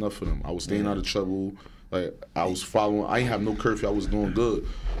wasn't enough for them. I was staying out of trouble. I was following. I ain't have no curfew. I was doing good.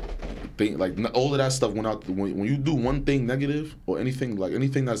 All of that stuff went out. When you do one thing negative or anything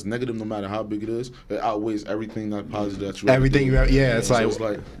that's negative, no matter how big it is, it outweighs everything that positive that you. Everything you have. Yeah, it's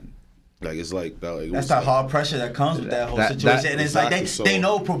that's that hard pressure that comes with that whole situation. And it's they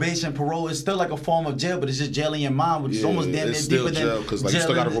know probation, parole is still like a form of jail, but it's just jail in your mind, which is almost damn near deeper than because you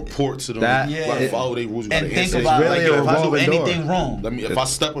still got to report to them. Follow their rules. And think about if I do anything wrong. If I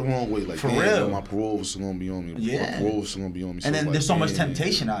step a wrong way, for real, my parole was still gonna be on me. Yeah, my parole was still gonna be on me. And then there's so much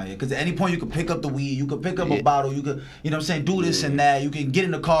temptation out here because at any point you could pick up the weed, you could pick up a bottle, you could do this and that. You can get in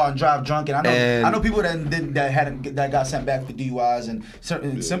the car and drive drunk. And I know people that got sent back for DUIs and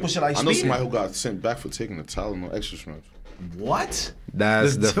certain simple shit like speeding. Somebody who got sent back for taking the Tylenol extra strength. What?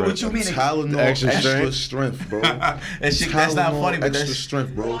 That's different. What you mean? Tylenol extra strength, bro. That's not funny, but extra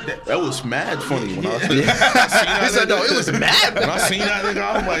strength, bro. That was mad funny when I seen that. He said, no, it was mad. When I seen that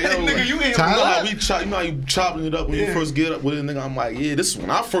nigga, I'm like, yo, nigga, you ain't you know how you chopping it up when you first get up with it, nigga. I'm like, yeah, this is when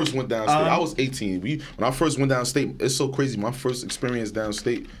I first went downstate. I was 18. When I first went downstate, it's so crazy. My first experience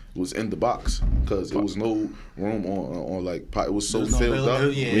downstate was in the box because it was no room on it was so filled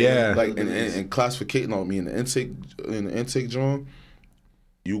up. Yeah. And classification on me in the intake joint.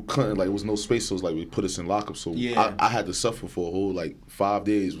 You couldn't it was no space, so it was we put us in lockup. So I had to suffer for a whole 5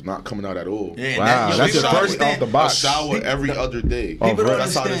 days, not coming out at all. Yeah, wow, that's your first off the box. I shower every other day. People don't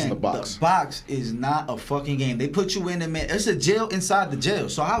that's understand. How it is in the box. The box is not a fucking game. They put you in there, man. It's a jail inside the jail.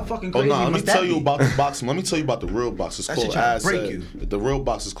 So how fucking crazy let me tell you about the box. Let me tell you about the real box. It's called ASSEG. The real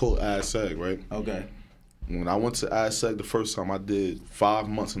box is called ASSEG, right? Okay. When I went to ASSEG the first time, I did 5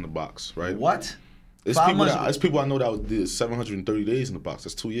 months in the box, right? What? It's people I know that did 730 days in the box.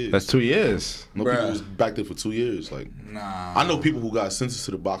 That's 2 years. That's 2 years. No people was back there for 2 years. Nah. I know people who got sentenced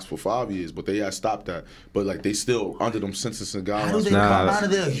to the box for 5 years, but they had stopped that. But they still under them sentencing guidelines. How do they come out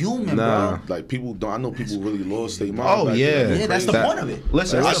of there human, bro? People don't. I know people who really lost their mind. Oh yeah, yeah, that's the point of it.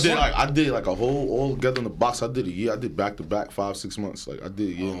 Listen, I did a whole all together in the box. I did a year. I did back to back 5-6 months. I did a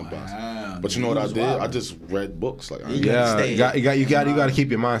year in the box. But you know what I did? Wild. I just read books. You got to keep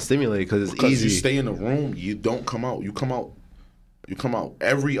your mind stimulated because it's easy. You stay in the room. You don't come out. You come out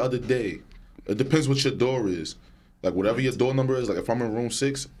every other day. It depends what your door is. Like whatever your door number is, like if I'm in room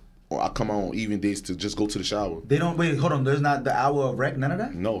 6, or I come out on even days to just go to the shower. They don't wait. Hold on. There's not the hour of rec. None of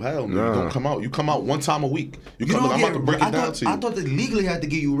that. No, hell no. You don't come out. You come out one time a week. You come. I'm about to break it down to you. I thought they legally had to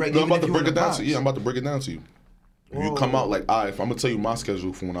give you rec. No, I'm about to break it down to you. Yeah, I'm about to break it down to you. You come out like, if I'm gonna tell you my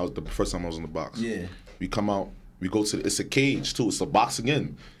schedule from when I was the first time I was in the box. Yeah. We come out. We go to. It's a cage too. It's a box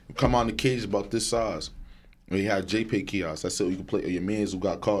again. You come out in the cage about this size. We have JPay kiosks. That's it. You can play. Or your mans who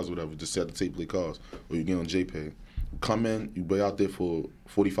got cars, or whatever, just set the tape, play cars, or you get on JPay. You come in. You be out there for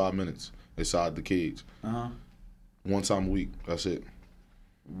 45 minutes. Inside the cage. One time a week. That's it.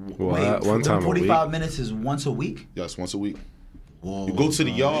 Wait, one time 45 minutes is once a week? Yes, once a week. Whoa, you go to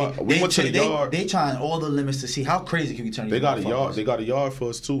the yard. We went to the yard. They trying all the limits to see how crazy can we turn. They got a yard. They got a yard for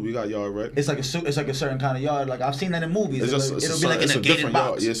us too. We got yard right. It's like a certain kind of yard. Like I've seen that in movies. It'll be like in a gated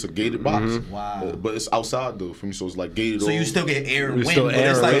box. Yeah, it's a gated box. Wow. But it's outside though for me, so it's like gated. So you still get air and wind. Still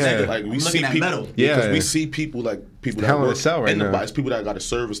air, but it's like we see people. metal. Yeah, because we see people that work in the box. People that got to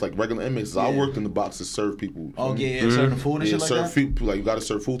service like regular inmates. I worked in the box to serve people. Oh yeah, serving food and shit like that. Serve people like you got to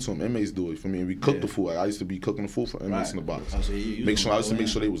serve food to them. Inmates do it for me. And we cook the food. Like, I used to be cooking the food for inmates in the box. Make sure I used to make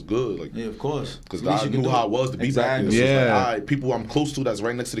sure they was good. Like yeah, of course. Because I knew how it was to be back there. So it's like, all right, people I'm close to that's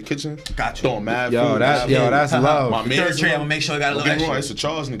right next to the kitchen. Gotcha. Throwing mad food. That's love. My man, I'm gonna make sure I got a little extra. I used to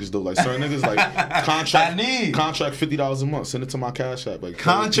charge niggas though. Like certain niggas like contract $50 a month. Send it to my cash app. Like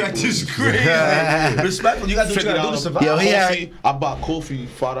contract is crazy. Respectful. You got to do what you got to do to survive. I bought coffee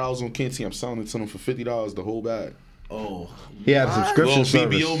 $5 on Canteen. I'm selling it to them for $50 the whole bag. Oh, he had a subscription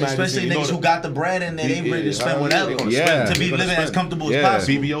service. Especially niggas who got the bread in there, they ready to spend whatever to be living as comfortable as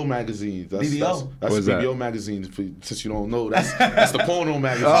possible. BBO magazines. That's BBO. BBO magazines. Since you don't know, that's the porno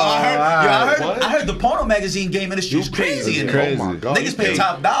magazine. I heard the porno magazine game industry is crazy. Oh my god, niggas pay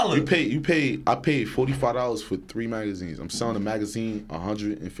top dollar. I paid $45 for 3 magazines. I'm selling a magazine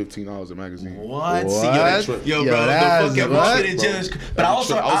 $115 a magazine. What? Yo, bro, the fucking market just. But I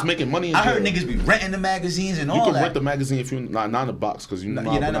was making money. I heard niggas be renting the magazines and all that. The magazine if you're not in a box because you might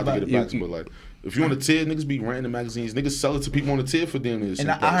not to get a box, but like if you on a tier, niggas be renting the magazines. Niggas sell it to people on the tier for damn near.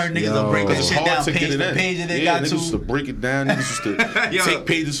 And I heard niggas will break that shit down page for page and they got niggas used to break it down. Niggas used to take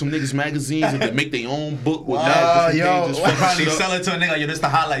pages from niggas' magazines and then make their own book with that. Probably sell it to a nigga like, yo, this the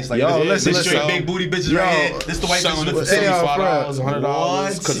highlights. Like, listen, straight big booty bitches right here. This the white bitches with the $75,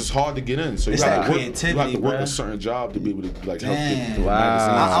 $100 because it's hard to get in. So you got to work a certain job to be able to like help get the magazine.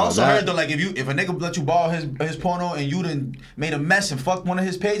 I also heard though, like if a nigga let you borrow his porno and you done made a mess and fucked one of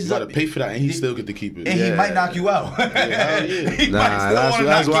his pages, you got to pay for that and he still get to keep it. And he might knock you out. That's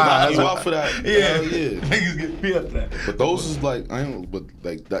why. You out for that. Yeah. Niggas get beat up for that. But those is like,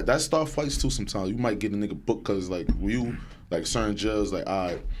 that start fights too sometimes. You might get a nigga booked because like you, like certain jails, like, all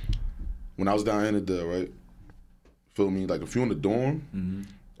right, when I was down in the right? Feel me? Like if you in the dorm,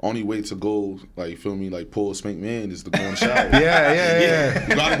 only way to go, like, feel me, like, pull spank man is to go in the shower. Yeah.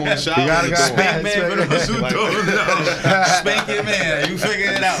 You gotta go in the shower. You gotta go spank man for those who don't know. Spank your man. You figure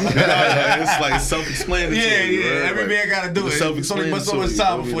it out. It's like self-explanatory. Yeah. Right? Every man gotta do it. It's only so much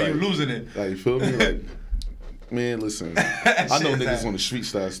time before you're losing it. Like, you feel me? Like, man, listen. I know niggas on the street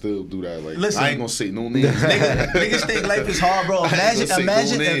style still do that. Like, listen, I ain't gonna say no names. Niggas think life is hard, bro.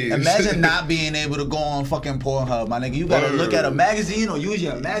 Imagine not being able to go on fucking Pornhub, my nigga. You gotta look at a magazine or use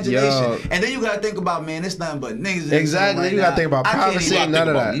your imagination, and then you gotta think about, man, it's nothing but niggas. Exactly. You gotta think about privacy, none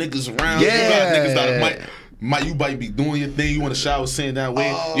of that. Niggas around. Yeah. You got niggas that you might be doing your thing. You want to shower, sitting that way.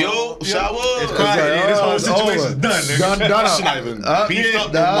 Yo, shower. It's quiet. This whole situation's done, nigga. My shit not even beefed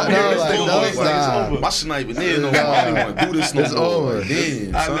up. My shit not even there no more. I don't want to do this no more. It's over.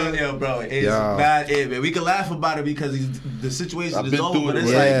 Damn, I know, yo, bro. It's not it, man. We can laugh about it because the situation is over. But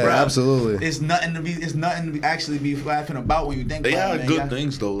it's like, bro, absolutely. It's nothing to actually be laughing about when you think they about it. They had good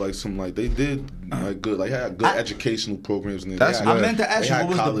things though, like some like they did like good, like had good educational programs. And I meant to ask you what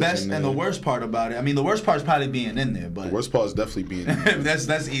was the best and the worst part about it. I mean, the worst part is probably being in there, but the worst part is definitely being in there.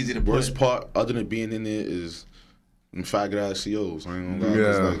 that's easy to put. Worst part, other than being in there, is faggot ass COs. I ain't gonna lie.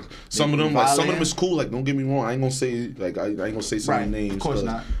 Yeah. Like, some of them is cool. Like, don't get me wrong. I ain't gonna say I ain't gonna say some names. Of course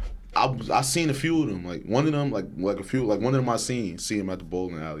not. I seen a few of them. Like one of them, like one of them I seen. See him at the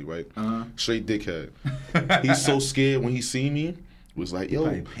bowling alley, right? Straight dickhead. He's so scared when he see me. Was like,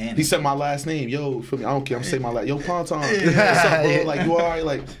 yo, he said my last name. Yo, feel me? I don't care. I'm saying my last. Yo, Ponton. What's up, bro? Like, you all right?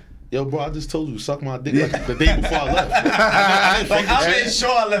 Like, yo, bro, I just told you, suck my dick like the day before I left. I made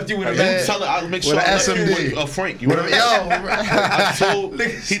sure I left you with a man. I make sure I left you with a Frank. You know what I told,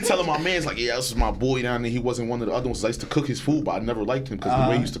 he telling my man's like, yeah, this is my boy down there. He wasn't one of the other ones. I used to cook his food, but I never liked him because the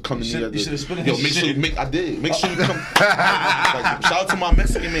way he used to come to me. You should have spit in yo, make sure you make. I did. Make sure you come. Like, shout out to my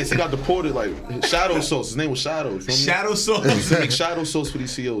Mexican man. He got deported. Like Shadow Sauce. His name was Shadow. Shadow Sauce. We used to make Shadow Sauce for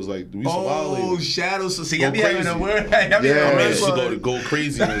these COs. Like we used to violate. Shadow Sauce. See, y'all be having a word. Yeah, used to go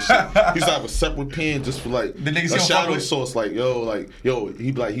crazy and shit. He used to have a separate pan just for like a Shadow Sauce. Like yo,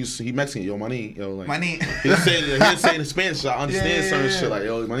 he be like he Mexican. Yo, money, yo, like money. He say in Spanish. I understand certain shit. Like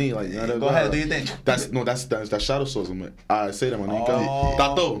yo, money, like go ahead, do your thing. That's Shadow Sauce. I say that money.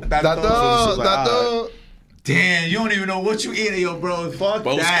 Tato. Damn, you don't even know what you eating, yo, bro. Fuck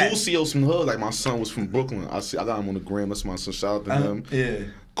but that. But it was cool COs from the hood. Like, my son was from Brooklyn. I got him on the gram. That's my son. Shout out to him. Yeah.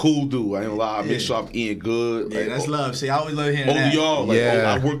 Cool dude. I ain't gonna lie. I make sure I'm eating good. Yeah, like, that's love. See, I always love hearing that. ODR. Like,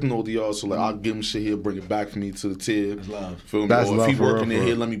 I worked in ODR, so, like, I'll give him shit here, bring it back for me to the tier. That's love. Feel me? That's or love if he working in real.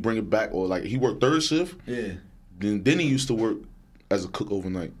 here, let me bring it back. Or, like, he worked third shift. Yeah. Then he used to work as a cook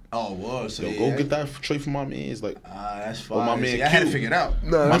overnight. Oh, wow. So yo, go get that tray for my man. It's like, that's fine. my man See, I had to figure it out.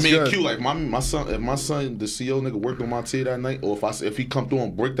 No, my man good. Q, like my son, if my son, the CO nigga worked on my tier that night, or if he come through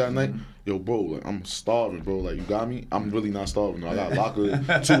on break that night, yo, bro, like I'm starving, bro. Like you got me. I'm really not starving. I got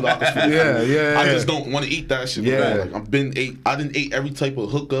 2 lockers for the food. I just don't want to eat that shit. Yeah. Bro. Like I didn't ate every type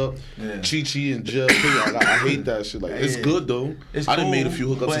of hookup, Chi and gel. I hate that shit. Like it's good though. I done made a few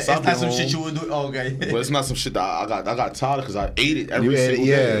hookups since I've been home. It's not some shit you would do. Oh, okay. But it's not some shit that I got tired of because I ate it every You ate single it,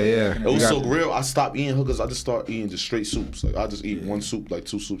 day. yeah. It was so real. I stopped eating hookers. I just started eating just straight soups. Like I just eat one soup, like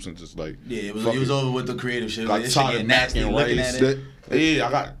 2 soups, and just like it was over with the creative shit. Got Like, tired of nasty mac looking and at rice. it.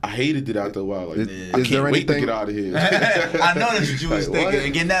 Yeah, I hated it after a while. Like, I is can't there wait to anything- get out of here. I know that's what you was Like, thinking. what?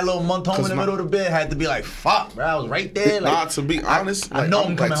 And getting that little month home in the middle of the bed had to be like, fuck, bro. I was right there. Like, Nah, to be honest, I know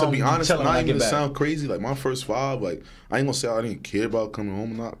I'm coming to home be honest, chilling when I not get even to back. sound crazy. Like my first 5, like I ain't gonna say I didn't care about coming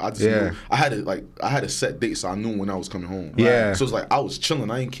home or not. I just Yeah. knew I had a set date, so I knew when I was coming home. Yeah. So it's like I was chilling.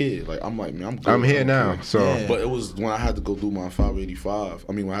 I ain't care. Like I'm like, man, I'm good. I'm here I don't now, care. so. Yeah. But it was when I had to go do my 585.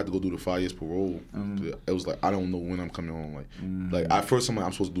 I mean, when I had to go do the 5 years parole, it was like I don't know when I'm coming home. Like at first I'm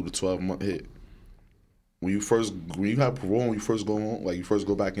supposed to do the 12-month hit. When you have parole and you first go home, like you first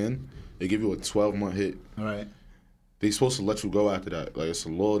go back in, they give you a 12-month hit. all right. They supposed to let you go after that. Like it's a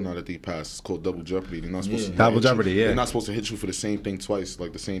law now that they passed. It's called double jeopardy. They're not supposed to Double hit you. jeopardy, yeah. They're not supposed to hit you for the same thing twice,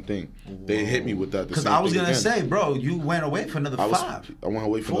 like the same thing. They hit me with that. Because I was gonna say, bro, you went away for another 5. I went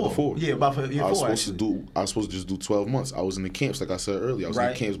away for another 4. Yeah, about 4. I was supposed to just do 12 months. I was in the camps, like I said earlier. I was in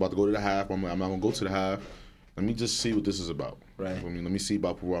the camps, about to go to the half. I'm like, I'm not gonna go to the half. Let me just see what this is about. Right. I mean, let me see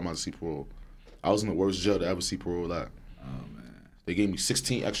about parole. I'm about to see parole. I was in the worst jail to ever see parole at. Oh man. They gave me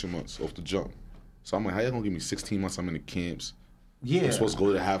 16 extra months off the jump. So I'm like, how y'all gonna give me 16 months? I'm in the camps. Yeah. I'm supposed to go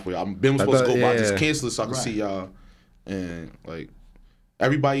to the halfway. I'm been supposed to go, but I just canceled it so I could Right. see y'all. And like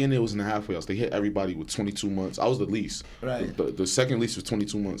everybody in there was in the halfway house. They hit everybody with 22 months. I was the least. Right. The second least was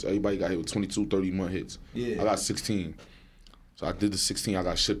 22 months. Everybody got hit with 22, 30-month hits. Yeah. I got 16. So I did the 16. I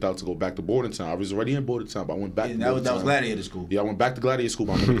got shipped out to go back to boarding town. I was already in boarding town, but I went back to that boarding was town. Gladiator School. Yeah, I went back to Gladiator School,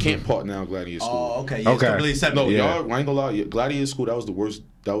 but I'm in the camp part now, Gladiator School. Oh, okay. Yeah, Okay. It's completely separate. No, Yeah. y'all, I ain't gonna lie, Gladiator School, that was the worst.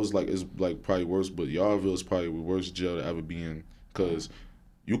 That was is probably worse, but Yarville is probably the worst jail to ever be in. Because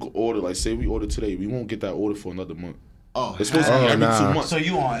you could order, like, say we order today, we won't get that order for another month. Oh, It's supposed to be every 2 months. So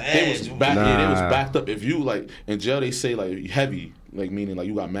you on They edge. was back, they was backed up. If you, like, in jail, they say, like, heavy, like, meaning, like,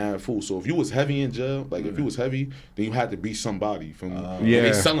 you got mad food. So if you was heavy in jail, like, if you was heavy, then you had to be somebody. From Yeah.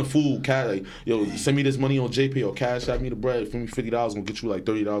 They selling food, cash, like, yo, send me this money on JP or cash out me the bread. For me, $50 gonna get you, like,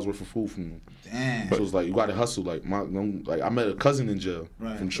 $30 worth of food from them. Damn. So it's like you gotta hustle. Like I met a cousin in jail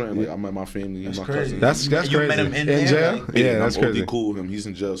from Trent. Like I met my family and my cousin. That's You crazy. met him in jail? there, like? Yeah, that's I'm crazy. OD cool with him. He's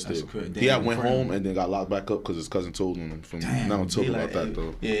in jail still. He had went home and then got locked back up because his cousin told him. From now talk about that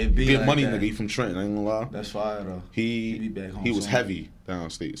though. Yeah, it be Get like money, that. nigga. He from Trent. I ain't gonna lie. That's fire though. He be back home was soon. heavy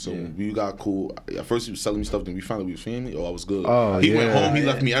downstate. So we got cool. At first he was selling me stuff. Then we found out we was family. Oh, I was good. Oh, he went yeah. home. He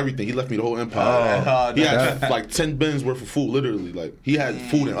left me everything. He left me the whole empire. He had like 10 bins worth of food. Literally, like he had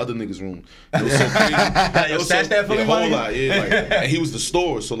food in other niggas' room. It was so crazy. Yo, stash that for me, a whole money? lot, yeah. Like, and he was the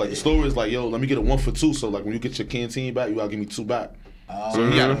store. So like the store is like, yo, let me get a 1 for 2. So like when you get your canteen back, you gotta give me 2 back. So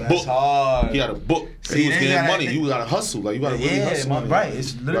he had a book. That's hard. He had a book. See, He was then you getting gotta- money. You gotta hustle. Like you gotta really hustle. Right.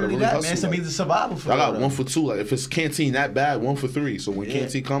 It's literally that, man. It's like, the survival for I got real, 1 for 2. Like if it's canteen that bad, 1 for 3. So when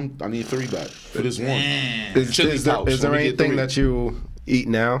canteen come, I need 3 back for this one. Is there Let me get anything 3. that you eat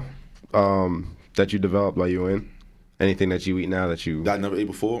now that you developed while you were in? anything that you eat now that you that I never ate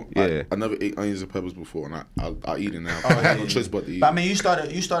before? Yeah. I never ate onions and peppers before, and I eat it now. I have no choice but to eat. But I mean, you started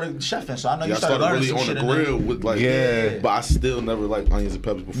chefing, so I know you started learning really some on shit the grill with like, but I still never liked onions and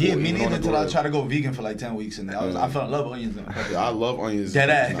peppers before. Yeah, me neither until I tried to go vegan for like 10 weeks, and I fell in love with onions and peppers. Yeah, I love onions. Dead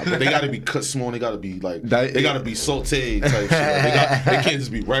ass. But they got to be cut small. And they got to be like they got to be sautéed type shit. Like, they can't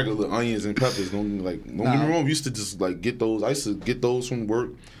just be regular onions and peppers. Don't get me wrong. We used to just like get those. I used to get those from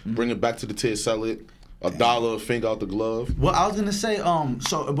work, bring it back to the tier, sell it. $1 a finger out the glove. Well, I was gonna say,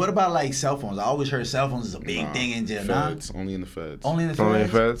 so what about like cell phones? I always heard cell phones is a big thing in jail. Feds, only in the feds. Only in the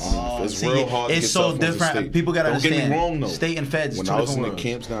feds. It's real hard to get so different. People gotta understand. Don't get me wrong though. State and feds. When I was in the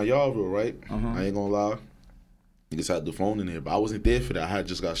camps down Yarville, right? I ain't gonna lie. Niggas had the phone in there, but I wasn't there for that. I had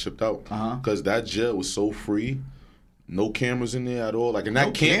just got shipped out because that jail was so free. No cameras in there at all. Like in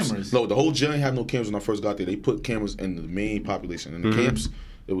that camps, no, the whole jail ain't have no cameras when I first got there. They put cameras in the main population. In the camps,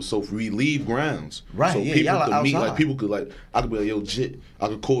 it was so we leave grounds. Right, so yeah, people could outside. meet, like people could like I could be like, yo, Jit. I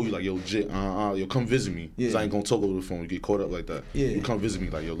could call you like, yo, Jit, yo, come visit me. Cause I ain't gonna talk over the phone. You get caught up like that. Yeah. You come visit me,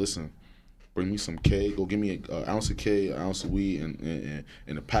 like, yo, listen, bring me some K. Go give me an ounce of K, an ounce of weed,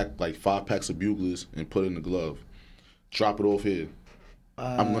 and a pack, like 5 packs of buglers, and put it in the glove. Drop it off here.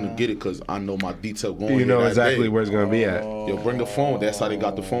 I'm gonna get it because I know my detail going. You know exactly where it's gonna be at. Yo, bring the phone. That's how they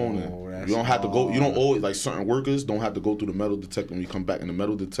got the phone in. You don't have to go. You don't always like certain workers don't have to go through the metal detector when you come back. In the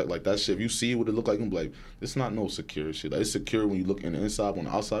metal detector, like that shit. If you see what it look like, you be like, it's not no secure shit. Like, it's secure when you look in the inside. On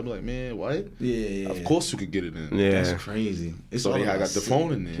the outside, be like, man, what? Yeah. Of course you could get it in. Yeah, that's crazy. So they had got the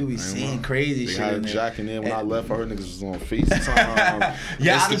phone in there. You be seeing crazy shit. They had Jack in there when I left. I heard niggas was on FaceTime,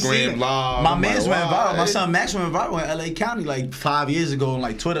 Instagram Live. My man's went viral. My son Max went viral in LA County like 5 years ago on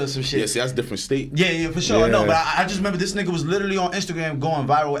like Twitter or some shit. Yeah, see, that's a different state. Yeah, for sure. No, but I just remember this nigga was literally on Instagram going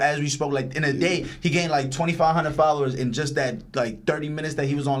viral as we spoke. Like in a day, he gained like 2,500 followers in just that like 30 minutes that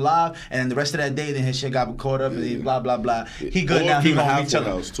he was on live, and then the rest of that day, then his shit got caught up and he blah blah blah. He good now. He gonna be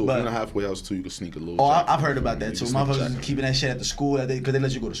chilling. In a halfway house too, you can sneak a little. Oh, I've heard about that too. Motherfuckers keeping that shit at the school because they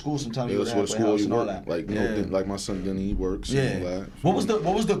let you go to school sometimes. Yeah, let's go to school. You work. Like you know, like my son Denny, he works. Yeah. What was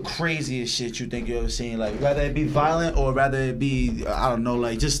the craziest shit you think you ever seen? Like rather it be violent or rather it be I don't know,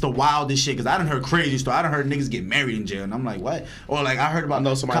 like just the wildest shit? Because I done heard crazy stories. I done heard niggas get married in jail, and I'm like, what? Or like I heard about. I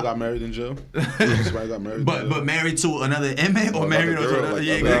know somebody got married in jail. Somebody got married. But married to another inmate or married to another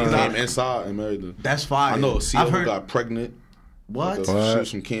came inside and married them. That's fine. I know a CO got pregnant. What? She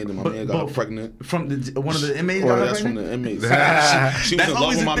was from Camden. My man got pregnant. From one of the inmates? Well, that's from the inmates. She was in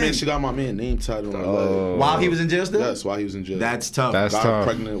love with my man. She got my man name tatted on her leg. While he was in jail still? Yes, while he was in jail. That's tough. Got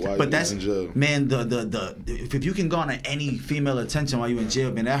pregnant while he was in jail. Man, if you can garner any female attention while you in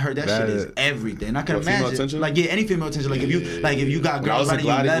jail, man, that shit is everything. I can imagine. Like, yeah, any female attention. Like, if you got girls writing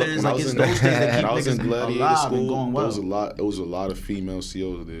you letters, like, it's those things that keep niggas alive and going well. There was a lot of female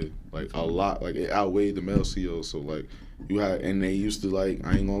COs there. Like, a lot. Like, it outweighed the male COs. So, like, you had, and they used to, like,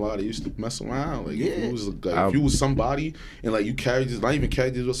 I ain't gonna lie, they used to mess around. Like, if you was somebody and like you carried this, not even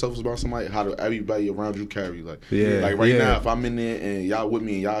carried yourself about somebody, how do everybody around you carry? Like, like right now, if I'm in there and y'all with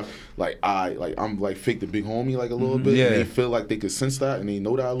me and y'all I'm like fake the big homie like a little bit, and they feel like they could sense that and they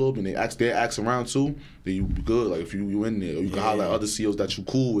know that a little bit, and they ask around too, then you good. Like if you in there, or you can holler at other COs that you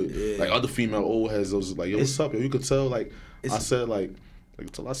cool with, like other female old heads. Those like, yo, what's up? Yo, you could tell like I said like.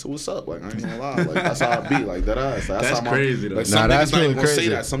 Until I said, what's up? Like, I ain't gonna lie. Like, that's how I be. Like, that ass. Like, that's how crazy, though. Like, some niggas not even gonna say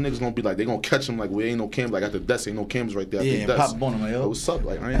that. Some niggas gonna be like, they gonna catch him, like, we ain't no cameras. Like, at the desk, ain't no cameras right there at the desk. Pop on him, like, yo. What's up?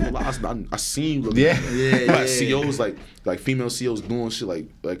 Like, I ain't gonna lie. I seen you. Like, COs, like, female COs doing shit, like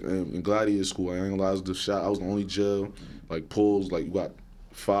in Gladiator school. I ain't gonna lie. I was the only jail. Like, pulls, like, you got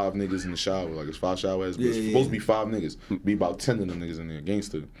 5 niggas in the shower. Like, it's 5 showers. But it's supposed to be 5 niggas. Be about 10 of them niggas in there.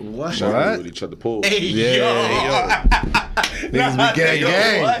 Gangster. What? Showering with each other. Pulls. Hey, yo. Niggas be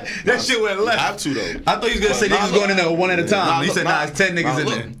gang. That shit went left. You have to, though. I thought he was going to say niggas going in there one at a time. He said, it's 10 niggas in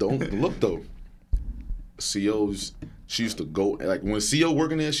there. Don't look, though. COs, she used to go, like, when CO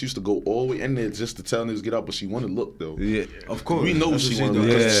working there, she used to go all the way in there just to tell niggas get out, but she want to look, though. Yeah, of course. We know what she want to look.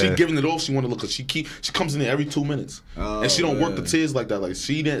 Because she giving it off, she want to look, because she comes in there every 2 minutes. And she don't work the tears like that. Like,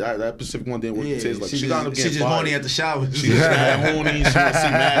 she didn't, that specific one didn't work the tears. Like, she got up getting just horny at the shower. She just mad horny. She want to see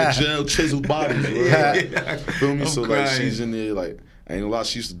mad gel, chiseled bodies. Feel me? So, like, she's in there, like, I ain't gonna lie,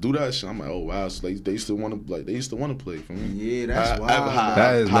 she used to do that shit. I'm like, oh wow, so they used to want to play for me. Yeah, that's wild.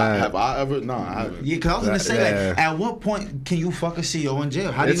 Have I ever? No, I haven't. Yeah, cause I was gonna say, like, at what point can you fuck a CO in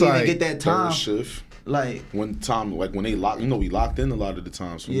jail? How do you even get that time? Third shift. Like when they lock, we locked in a lot of the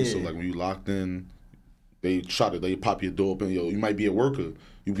times. So like when you locked in, they pop your door open. Yo, you might be a worker.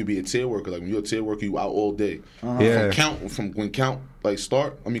 You could be a tier worker. Like when you're a tier worker, you out all day. From when count like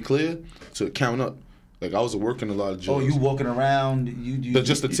start, clear to count up. Like, I was working a lot of Oh, jails. you walking around?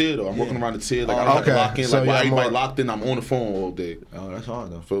 Just the tier, though. I'm walking around the tier. Like, I don't have to lock in. So like, while everybody more... locked in, I'm on the phone all day. Oh, that's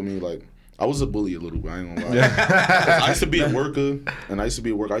hard, though. Feel me? Like, I was a bully a little bit. I ain't gonna lie. I used to be a worker, I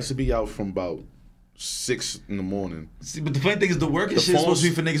used to be out from about 6 in the morning. See, but the funny thing is, the working shit is supposed to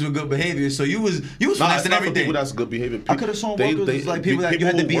be for niggas with good behavior. So you was finessing everything. People that's good behavior. I could have sworn workers is like people that you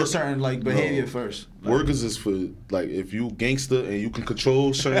had to be a certain like behavior first. Like, workers is for like if you gangster and you can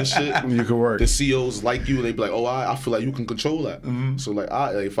control certain shit. You can work. The CEOs like you. They be like, oh, I feel like you can control that. So like,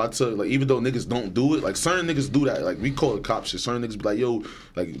 if I tell like even though niggas don't do it, like certain niggas do that. Like we call it cop shit. Certain niggas be like, yo,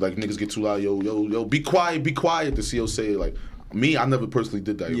 like niggas get too loud. Yo, be quiet. The CEO say like. Me, I never personally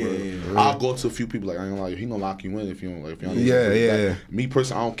did that. I'll go up to a few people like I ain't gonna lie, he gonna lock you in if you don't like. If you don't Me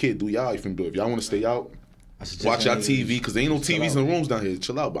personally, I don't care. Do y'all if you do? If y'all want to stay out, watch y'all TV because there ain't no TVs in the rooms down here.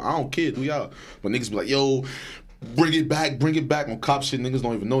 Chill out, but I don't care. Do y'all? But niggas be like, yo. Bring it back on cop shit. Niggas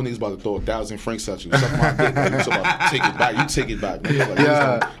don't even know niggas about to throw 1,000 francs at you. Suck my dick. Niggas about to take it back. You take it back.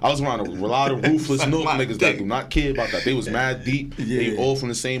 Like, I was around a lot of ruthless North niggas that do not care about that. They was mad deep. They all from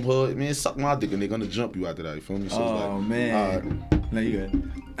the same hood. Man, suck my dick and they gonna jump you after that. You feel me? So it's like, man. No, you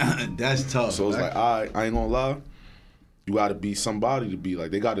good. That's tough. So it's like, I ain't gonna lie. You gotta be somebody to be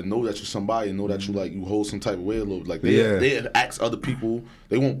like. They gotta know that you're somebody and know that you like you hold some type of way a little. Like they ask other people.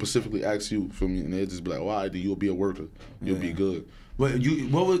 They won't specifically ask you. Feel me? And they just be like, "Why? You'll be a worker. You'll be good." What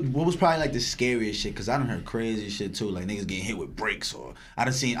was probably like the scariest shit? Cause I done heard crazy shit too. Like niggas getting hit with bricks, or I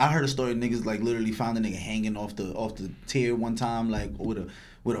heard a story of niggas like literally found a nigga hanging off the tier one time, like with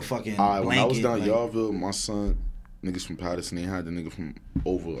a fucking blanket. When I was down like, Yarville, my son. Niggas from Patterson, they had the nigga from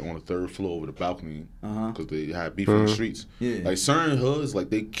over on the 3rd floor over the balcony because they had beef on the streets. Like certain hoods, like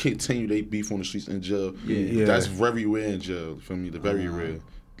they continue they beef on the streets in jail. That's very rare in jail. For me, they're very rare.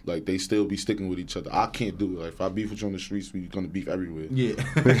 Like they still be sticking with each other. I can't do it. Like if I beef with you on the streets, we gonna beef everywhere.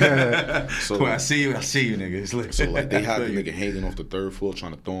 So well, I see you, nigga. Like, so like they had the nigga hanging off the 3rd floor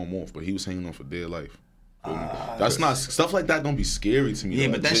trying to throw him off, but he was hanging on for dear life. That's not stuff like that. Don't be scary to me. Yeah,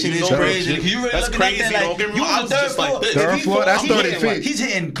 though. but that shit is crazy. You really that's crazy. Like, you on the 3rd floor. Third floor. That's 30 feet. He's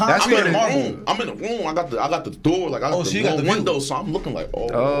hitting. I'm in the room. I got the door. Like I got the window. So I'm looking like,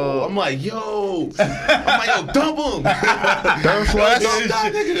 I'm like, yo. Dump him. 3rd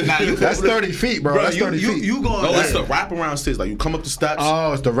floor. That's 30 feet, bro. That's 30 feet. You going? No, it's the wraparound stairs. Like you come up the steps.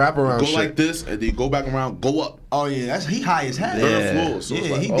 Oh, it's the wraparound. Go like this, and then you go back around. Go up. Oh yeah, he high as hell. 3rd floor. So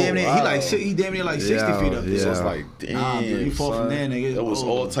he damn near like 60 feet up there. So it's like, damn, you fall from there, nigga. There was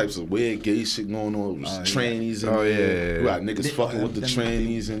all types of weird gay shit going on. It was trannies and you got niggas fucking with the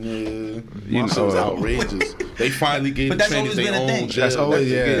trannies and you know, it was outrageous. They finally gave the trannies their own jail. That's always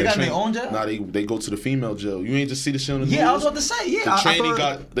They got their own jail? Nah, they go to the female jail. You ain't just see the shit on the news? Yeah, I was about to say, The trainee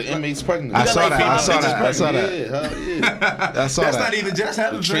got the inmates pregnant. I saw that. That's not even just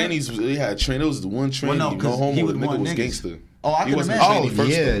happened. The trainees, they had trainers. It was the one trainee. No homo. The nigga was gangster. Oh, I can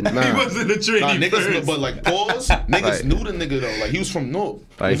imagine. He wasn't a trainee first. But like, pause. Niggas knew the nigga though. Like he was from North.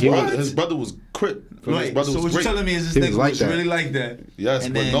 Like his brother was Crip. Right. So what you're telling me is this nigga was really like that. Yes,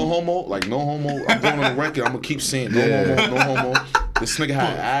 but no homo. Like no homo. I'm going on the record. I'm gonna keep saying no homo. This nigga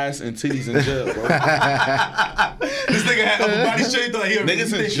had ass and titties in jail, bro. This nigga had upper body straight though.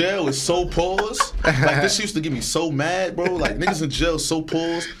 Niggas in jail is so paused. Like this used to get me so mad, bro. Like niggas in jail so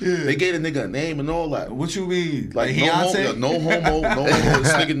paused. They gave a nigga a name and all that. What you mean? Like no homo.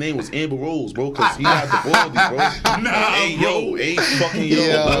 This nigga name was Amber Rose, bro, cause he had the royalty, bro. Nah, hey, bro. yo, fucking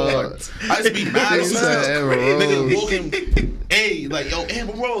yo. I used to be mad as hell. Nigga walking, hey, like yo,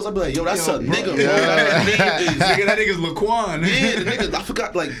 Amber Rose. I be like, yo, that's a nigga, bro. That nigga's Laquan. Yeah, the nigga, I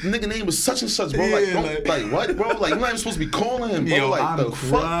forgot, like, nigga name was such and such, bro. Like what, bro? Like, you're not even supposed to be calling him, bro. Yo, like, I'm the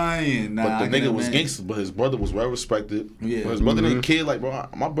crying. fuck? Nah, but the nigga was gangster, but his brother was well respected. Yeah. But his brother didn't care, like, bro,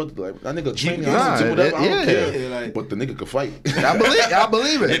 my brother, like, that nigga trained me, I do whatever, I don't care. But the nigga could fight. I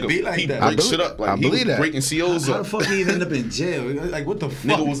believe it. Be like he that. break shit up. Like, I believe that. Breaking COs up. How the fuck he even end up in jail? Like, what the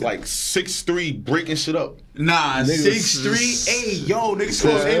fuck? Nigga was like 6'3", breaking shit up. Nah, 6'3", hey, yo, niggas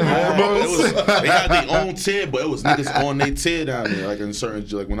close in, They had their own tier, but it was niggas on their tier down there, like in certain,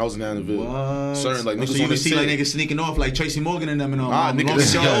 like when I was in Annabelle. Certain, like niggas so on you their would see tier. like niggas sneaking off, like Tracy Morgan and them and all. Nah,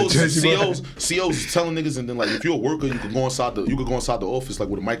 niggas, COs telling niggas, and then like if you're a worker, you could go inside the office like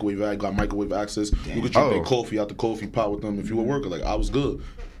with a microwave. You got microwave access. Damn. You could drink their coffee out the coffee pot with them. If you a worker, like I was good.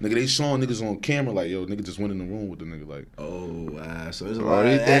 Nigga, they showing niggas on camera like, yo, nigga just went in the room with the nigga like. So there's a lot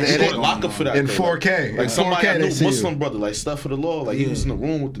of and lock up for that. In 4K. Like somebody I knew, Muslim brother, like stuff for the law. Like he was in the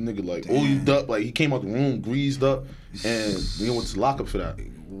room with the nigga, like oiled up, like he came out the room greased up, and we went to lock up for that.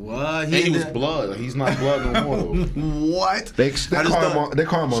 What? He was blood. He's not blood no more. Though. What? They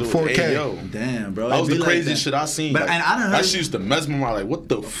call him on 4K. Hey, yo. Damn, bro. That was the craziest shit I seen. But like, and I done heard that shit used to mesmerize. Like, what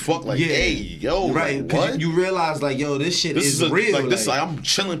the fuck? Like, hey, yo, right? Like, what? You realize, like, yo, this shit is real. Like this, like I'm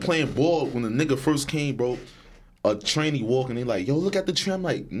chilling playing ball when the nigga first came, bro. A trainee walking, they like, yo, look at the train. I'm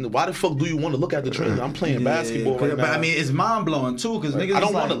like, why the fuck do you want to look at the train? I'm playing basketball right now. But I mean, it's mind blowing too, because like, niggas. I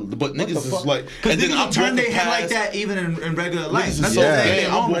don't want to, but niggas is like, because niggas turn their head like that even in regular life. That's so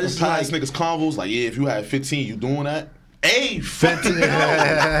I'm walking past niggas convos like, yeah, if you had 15, you doing that? Hey, 15.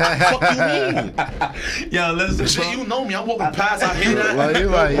 Fuck you mean? Yo, listen, shit, you know me. I'm walking past. I hear that. Like,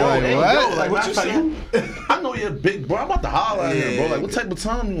 what? Bro, like, what you saying? I know you're big, bro. I'm about to holler at him, bro. Like, what type of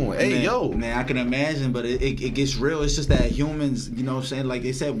time you on? Hey, man, yo. Man, I can imagine, but it gets real. It's just that humans, you know what I'm saying? Like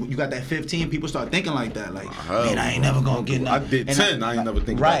they said, you got that 15, people start thinking like that. Like, man, I ain't never gonna get nothing. I did 10. I ain't never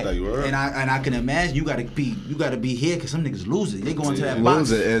think about that. You heard? And I can imagine you gotta be here because some niggas lose it. They go into that box.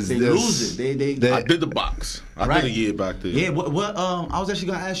 They lose it. I did the box. I did a year back there. Yeah, what I was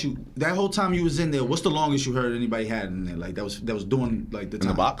actually gonna ask you, that whole time you was in there, what's the longest you heard anybody had in there? Like that was doing like the time.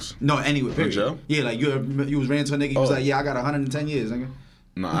 In the box? No, anyway, period. In jail? Yeah, like you was ran to a nigga, he was like, yeah, I got 110 years, nigga.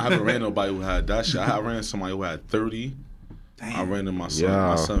 No, I haven't ran nobody who had that shit. I ran somebody who had 30. Damn. I ran to my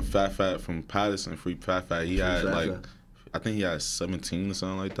son Fat from Patterson, Free Fat. He had like, I think he had 17 or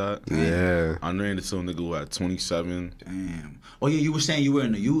something like that. Yeah. I ran into a nigga who had 27. Damn. Oh yeah, you were saying you were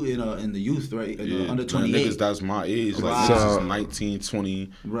in the youth, right? Under 28. Niggas that's my age, like niggas is 19,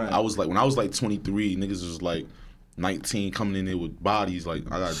 20. Right. I was like, when I was like 23, niggas was like 19 coming in there with bodies. Like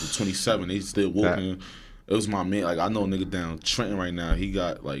I got the 27, they still walking. It was my man. Like I know a nigga down Trenton right now. He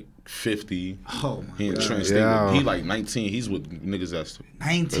got like 50. Oh my he in God. Trenton State. He like 19. He's with niggas that's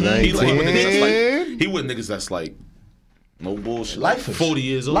 19. He like with niggas that's like he with niggas that's like. No bullshit. Lifers. 40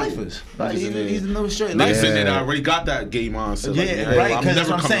 years old. Lifers. Right. He's no straight. Niggas in there that already got that gay mindset. Yeah, like, right. Because that's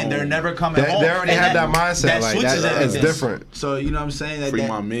what I'm saying. They're never coming home. They already had that mindset. Like that's different. So you know what I'm saying? Free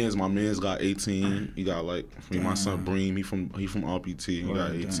my mans. My mans got 18. He got like free my son Bream. He from RPT. He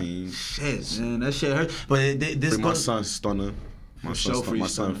got 18. Shit, man, that shit hurt. But this free my son Stunner. My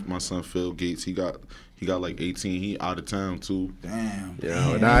son Phil Gates. He got like 18. He out of town too. Damn.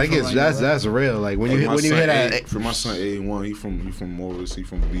 Yeah. Nah, I guess that's real. Like when you hear that. For my son A1, he from Morris. He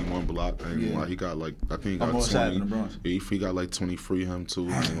from B1 block. And he got like I think he got 20. He got like 23 him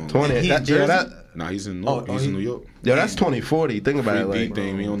too. 20. Nah, he's in New York. Yo, that's 2040. Think about it.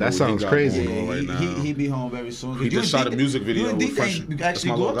 Like that sounds crazy. He be home very soon. He just shot a music video. You and D-Thing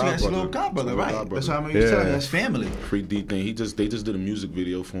actually go up to that little godbrother, right? That's what I mean. That's family. Free D-Thing. They just did a music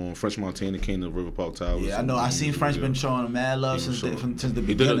video for him. French Montana came to River Park Towers. Yeah, I know. I seen French been showing him mad love since the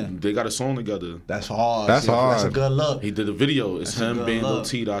beginning. They got a song together. That's hard. That's hard. That's a good look. He did a video. It's him, Bando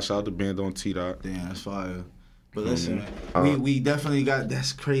T-Dot. Shout out to Bando and T-Dot. Damn, that's fire. But listen, we definitely got,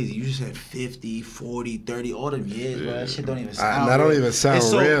 that's crazy. You just had 50, 40, 30, all them years, bro. That shit don't even sound real. That don't even sound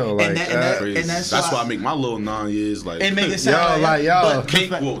real. Like, and that's why I make my little 9 years like. It make it sound yo.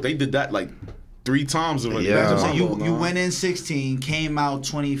 Cakewalk. They did that like 3 times already. Yeah. So you went in 16, came out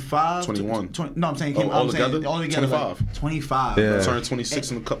 25, 21. No, I'm saying came all out together 25. Like 25. Yeah. Turned 26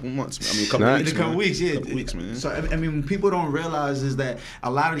 in a couple months. I mean, a couple weeks. Yeah. Couple weeks, man. So I mean, people don't realize is that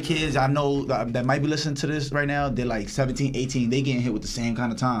a lot of the kids I know that might be listening to this right now, they're like 17, 18. They getting hit with the same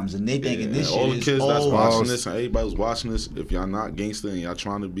kind of times, and they thinking this shit all the is kids old. that's watching this and everybody who's watching this, if y'all not gangster and y'all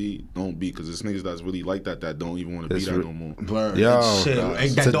trying to be, don't be, because there's niggas that's really like that don't even want to be that no more. Blur. Yo,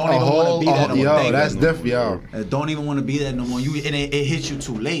 that don't even want to be that no more. Yo, that's different. Yo, don't even want to be that no more. It hits you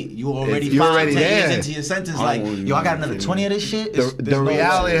too late. You already you're 5, already 10 there. years into your sentence. Like, yo, I got another 20 of this shit. The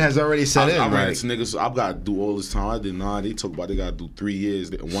reality has already set in. I ran into niggas. I've got to do all this time. I did not. They talk about they got to do 3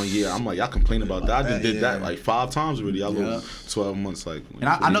 years, 1 year. I'm like, y'all complain about that. I just did that like 5 times already. I lost 12 months. Like, and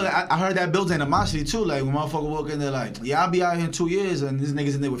I know that I heard that builds animosity too. Like when motherfucker walk in there, like, yeah, I'll be out here in 2 years, and these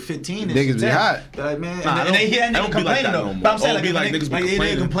niggas in there with 15. And niggas be hot. Like, man, and they hear niggas complaining though. But I'm saying like niggas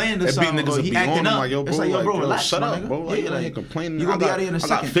be complaining to something. He acting up. It's like, yo, bro, relax, shut up, bro. Like, you ain't complaining. You gonna be out here in a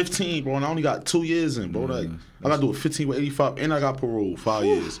second. I got 15, bro, and I only got 2 years in, bro. Like, I gotta do a 15 with 85, and I got parole 5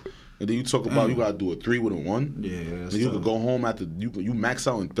 years. And then you talk about you gotta do a 3 with a 1. Yeah, and you could go home after you max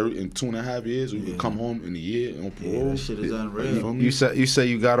out in 2.5 years, or you could come home in a year on parole. Yeah, that shit is unreal. You say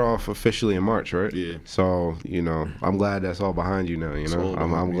you got off officially in March, right? Yeah. So I'm glad that's all behind you now.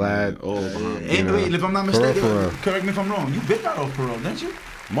 I'm glad. All behind. And wait, if I'm not mistaken, correct me if I'm wrong. You been got off parole, didn't you?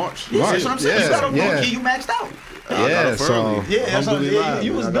 March. That's what I'm saying. You got off parole. Yeah. You maxed out. Yeah, so that's what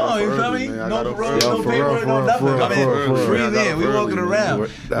you was gone. You feel me? No parole, no paperwork, no nothing. Free man, we walking around.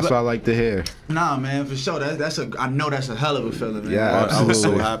 That's what I like to hear. Nah, man, for sure. I know that's a hell of a feeling, man. Yeah, I was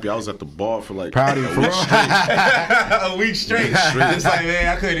so happy. I was at the bar for like proud of you for a week straight. It's like, man,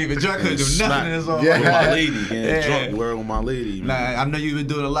 I couldn't even drink. I couldn't do nothing. That's all. Yeah, with my lady, drunk, word with my lady. Man. Nah, I know you've been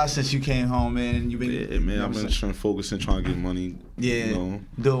doing a lot since you came home, man. You've been, I've been trying to focus and trying to get money. Yeah, you know,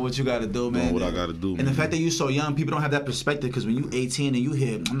 doing what you got to do, man. Doing what I got to do. And the fact that you're so young, people don't have that perspective because when you 18 and you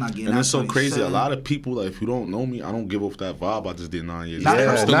hear, I'm not getting. And it's so 27. crazy. A lot of people, like, if you don't know me, I don't give off that vibe. I just did 9 years. Not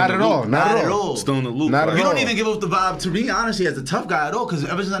at all. Still in the loop. Not at all. You don't even give off the vibe to me, honestly, as a tough guy at all. Because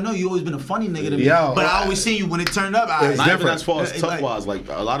ever since I know you, always been a funny nigga to me. But I always seen you when it turned up. Not even as far as tough wise. Like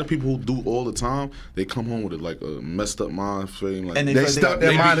a lot of people who do all the time, they come home with like a messed up mind frame. Like, and their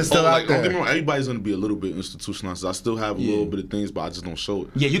mind is still out there. Don't get me wrong. Everybody's gonna be a little bit institutionalized. I still have a little bit of things, but I just don't show it.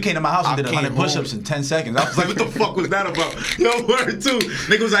 Yeah, you came to my house and did 100 push-ups in 10 seconds. I was like, what the fuck was that about? Yo, word too.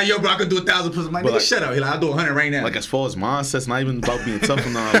 Nigga was like, yo, bro, I could do 1,000 push-ups. I'm like, nigga, shut up. He's like, I'll do 100 right now. Like, as far as mindsets, not even about being tough or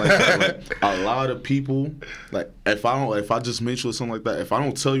not. Like a lot of people, like, if I just made sure something like that, if I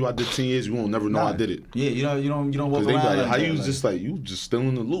don't tell you I did 10 years, you won't never know I did it. Yeah, you don't walk around. Like, how you just like you just still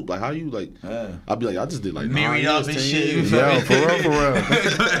in the loop? Like, how you like? I'll be like, I just did like married up and shit. Yo, for real.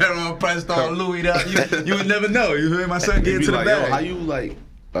 Everyone pressed on Louis up. You would never know. You heard my son get to the bag. How you like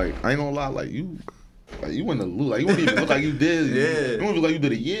I ain't gonna lie, like you in the loop. Like, you wouldn't even look like you did. You don't look like you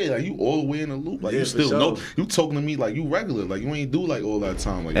did a year. Like, you all the way in the loop. Like, you still know. You talking to me like you regular. Like, you ain't do like all that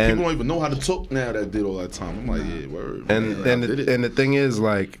time. Like, people don't even know how to talk now that did all that time. I'm like, yeah, word. And the thing is,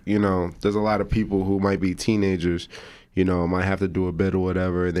 like, you know, there's a lot of people who might be teenagers, you know, might have to do a bit or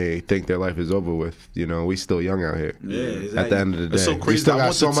whatever, and they think their life is over with. You know, we still young out here. Yeah, exactly. At the end of the day, it's so crazy. We still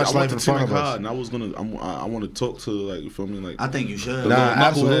got so much life in front of us. And I was gonna, I want to talk to, like, you feel me? Like, I think you should. Nah,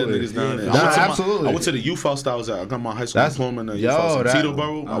 absolutely. Absolutely. I went to the youth house that I was at. I got my high school diploma in the youth house in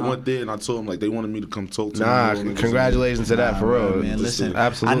Teterboro. I went there and I told them, like, they wanted me to come talk to them. Nah, congratulations to that, for real. Man, listen,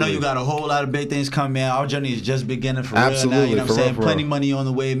 absolutely. I know you got a whole lot of big things coming, man. Our journey is just beginning for real now. You know what I'm saying? Plenty money on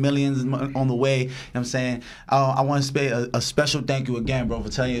the way, millions on the way. You know what I'm saying? I want to say a special thank you again, bro, for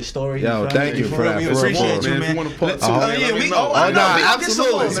telling your story. Yo, thank you for that. We appreciate you, man. Absolutely. We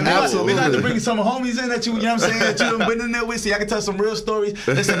got to bring some homies in that you know what I'm saying, that you've been in there with, so I can tell some real stories.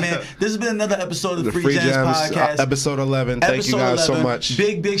 Listen, man, this has been another episode of the Free Gems Podcast. Episode 11. Thank you guys so much.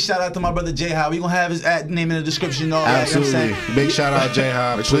 Big shout out to my brother JayHigh. We're going to have his name in the description. Absolutely. Big shout out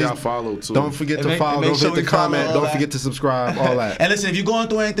JayHigh. Make sure y'all follow, too. Don't forget to follow. Don't forget to comment. Don't forget to subscribe. All that. And listen, if you're going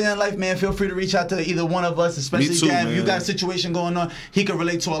through anything in life, man, feel free to reach out to either one of us, especially if you got a situation going on. He can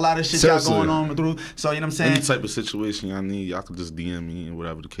relate to a lot of shit y'all going on through. So, you know what I'm saying? Any type of situation y'all need, y'all can just DM me and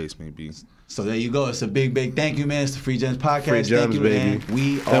whatever the case may be. So there you go. It's a big thank you, man. It's the Free Gems Podcast. Free Gems, thank you, baby. man.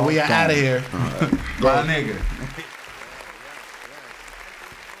 We are out of here. My nigga.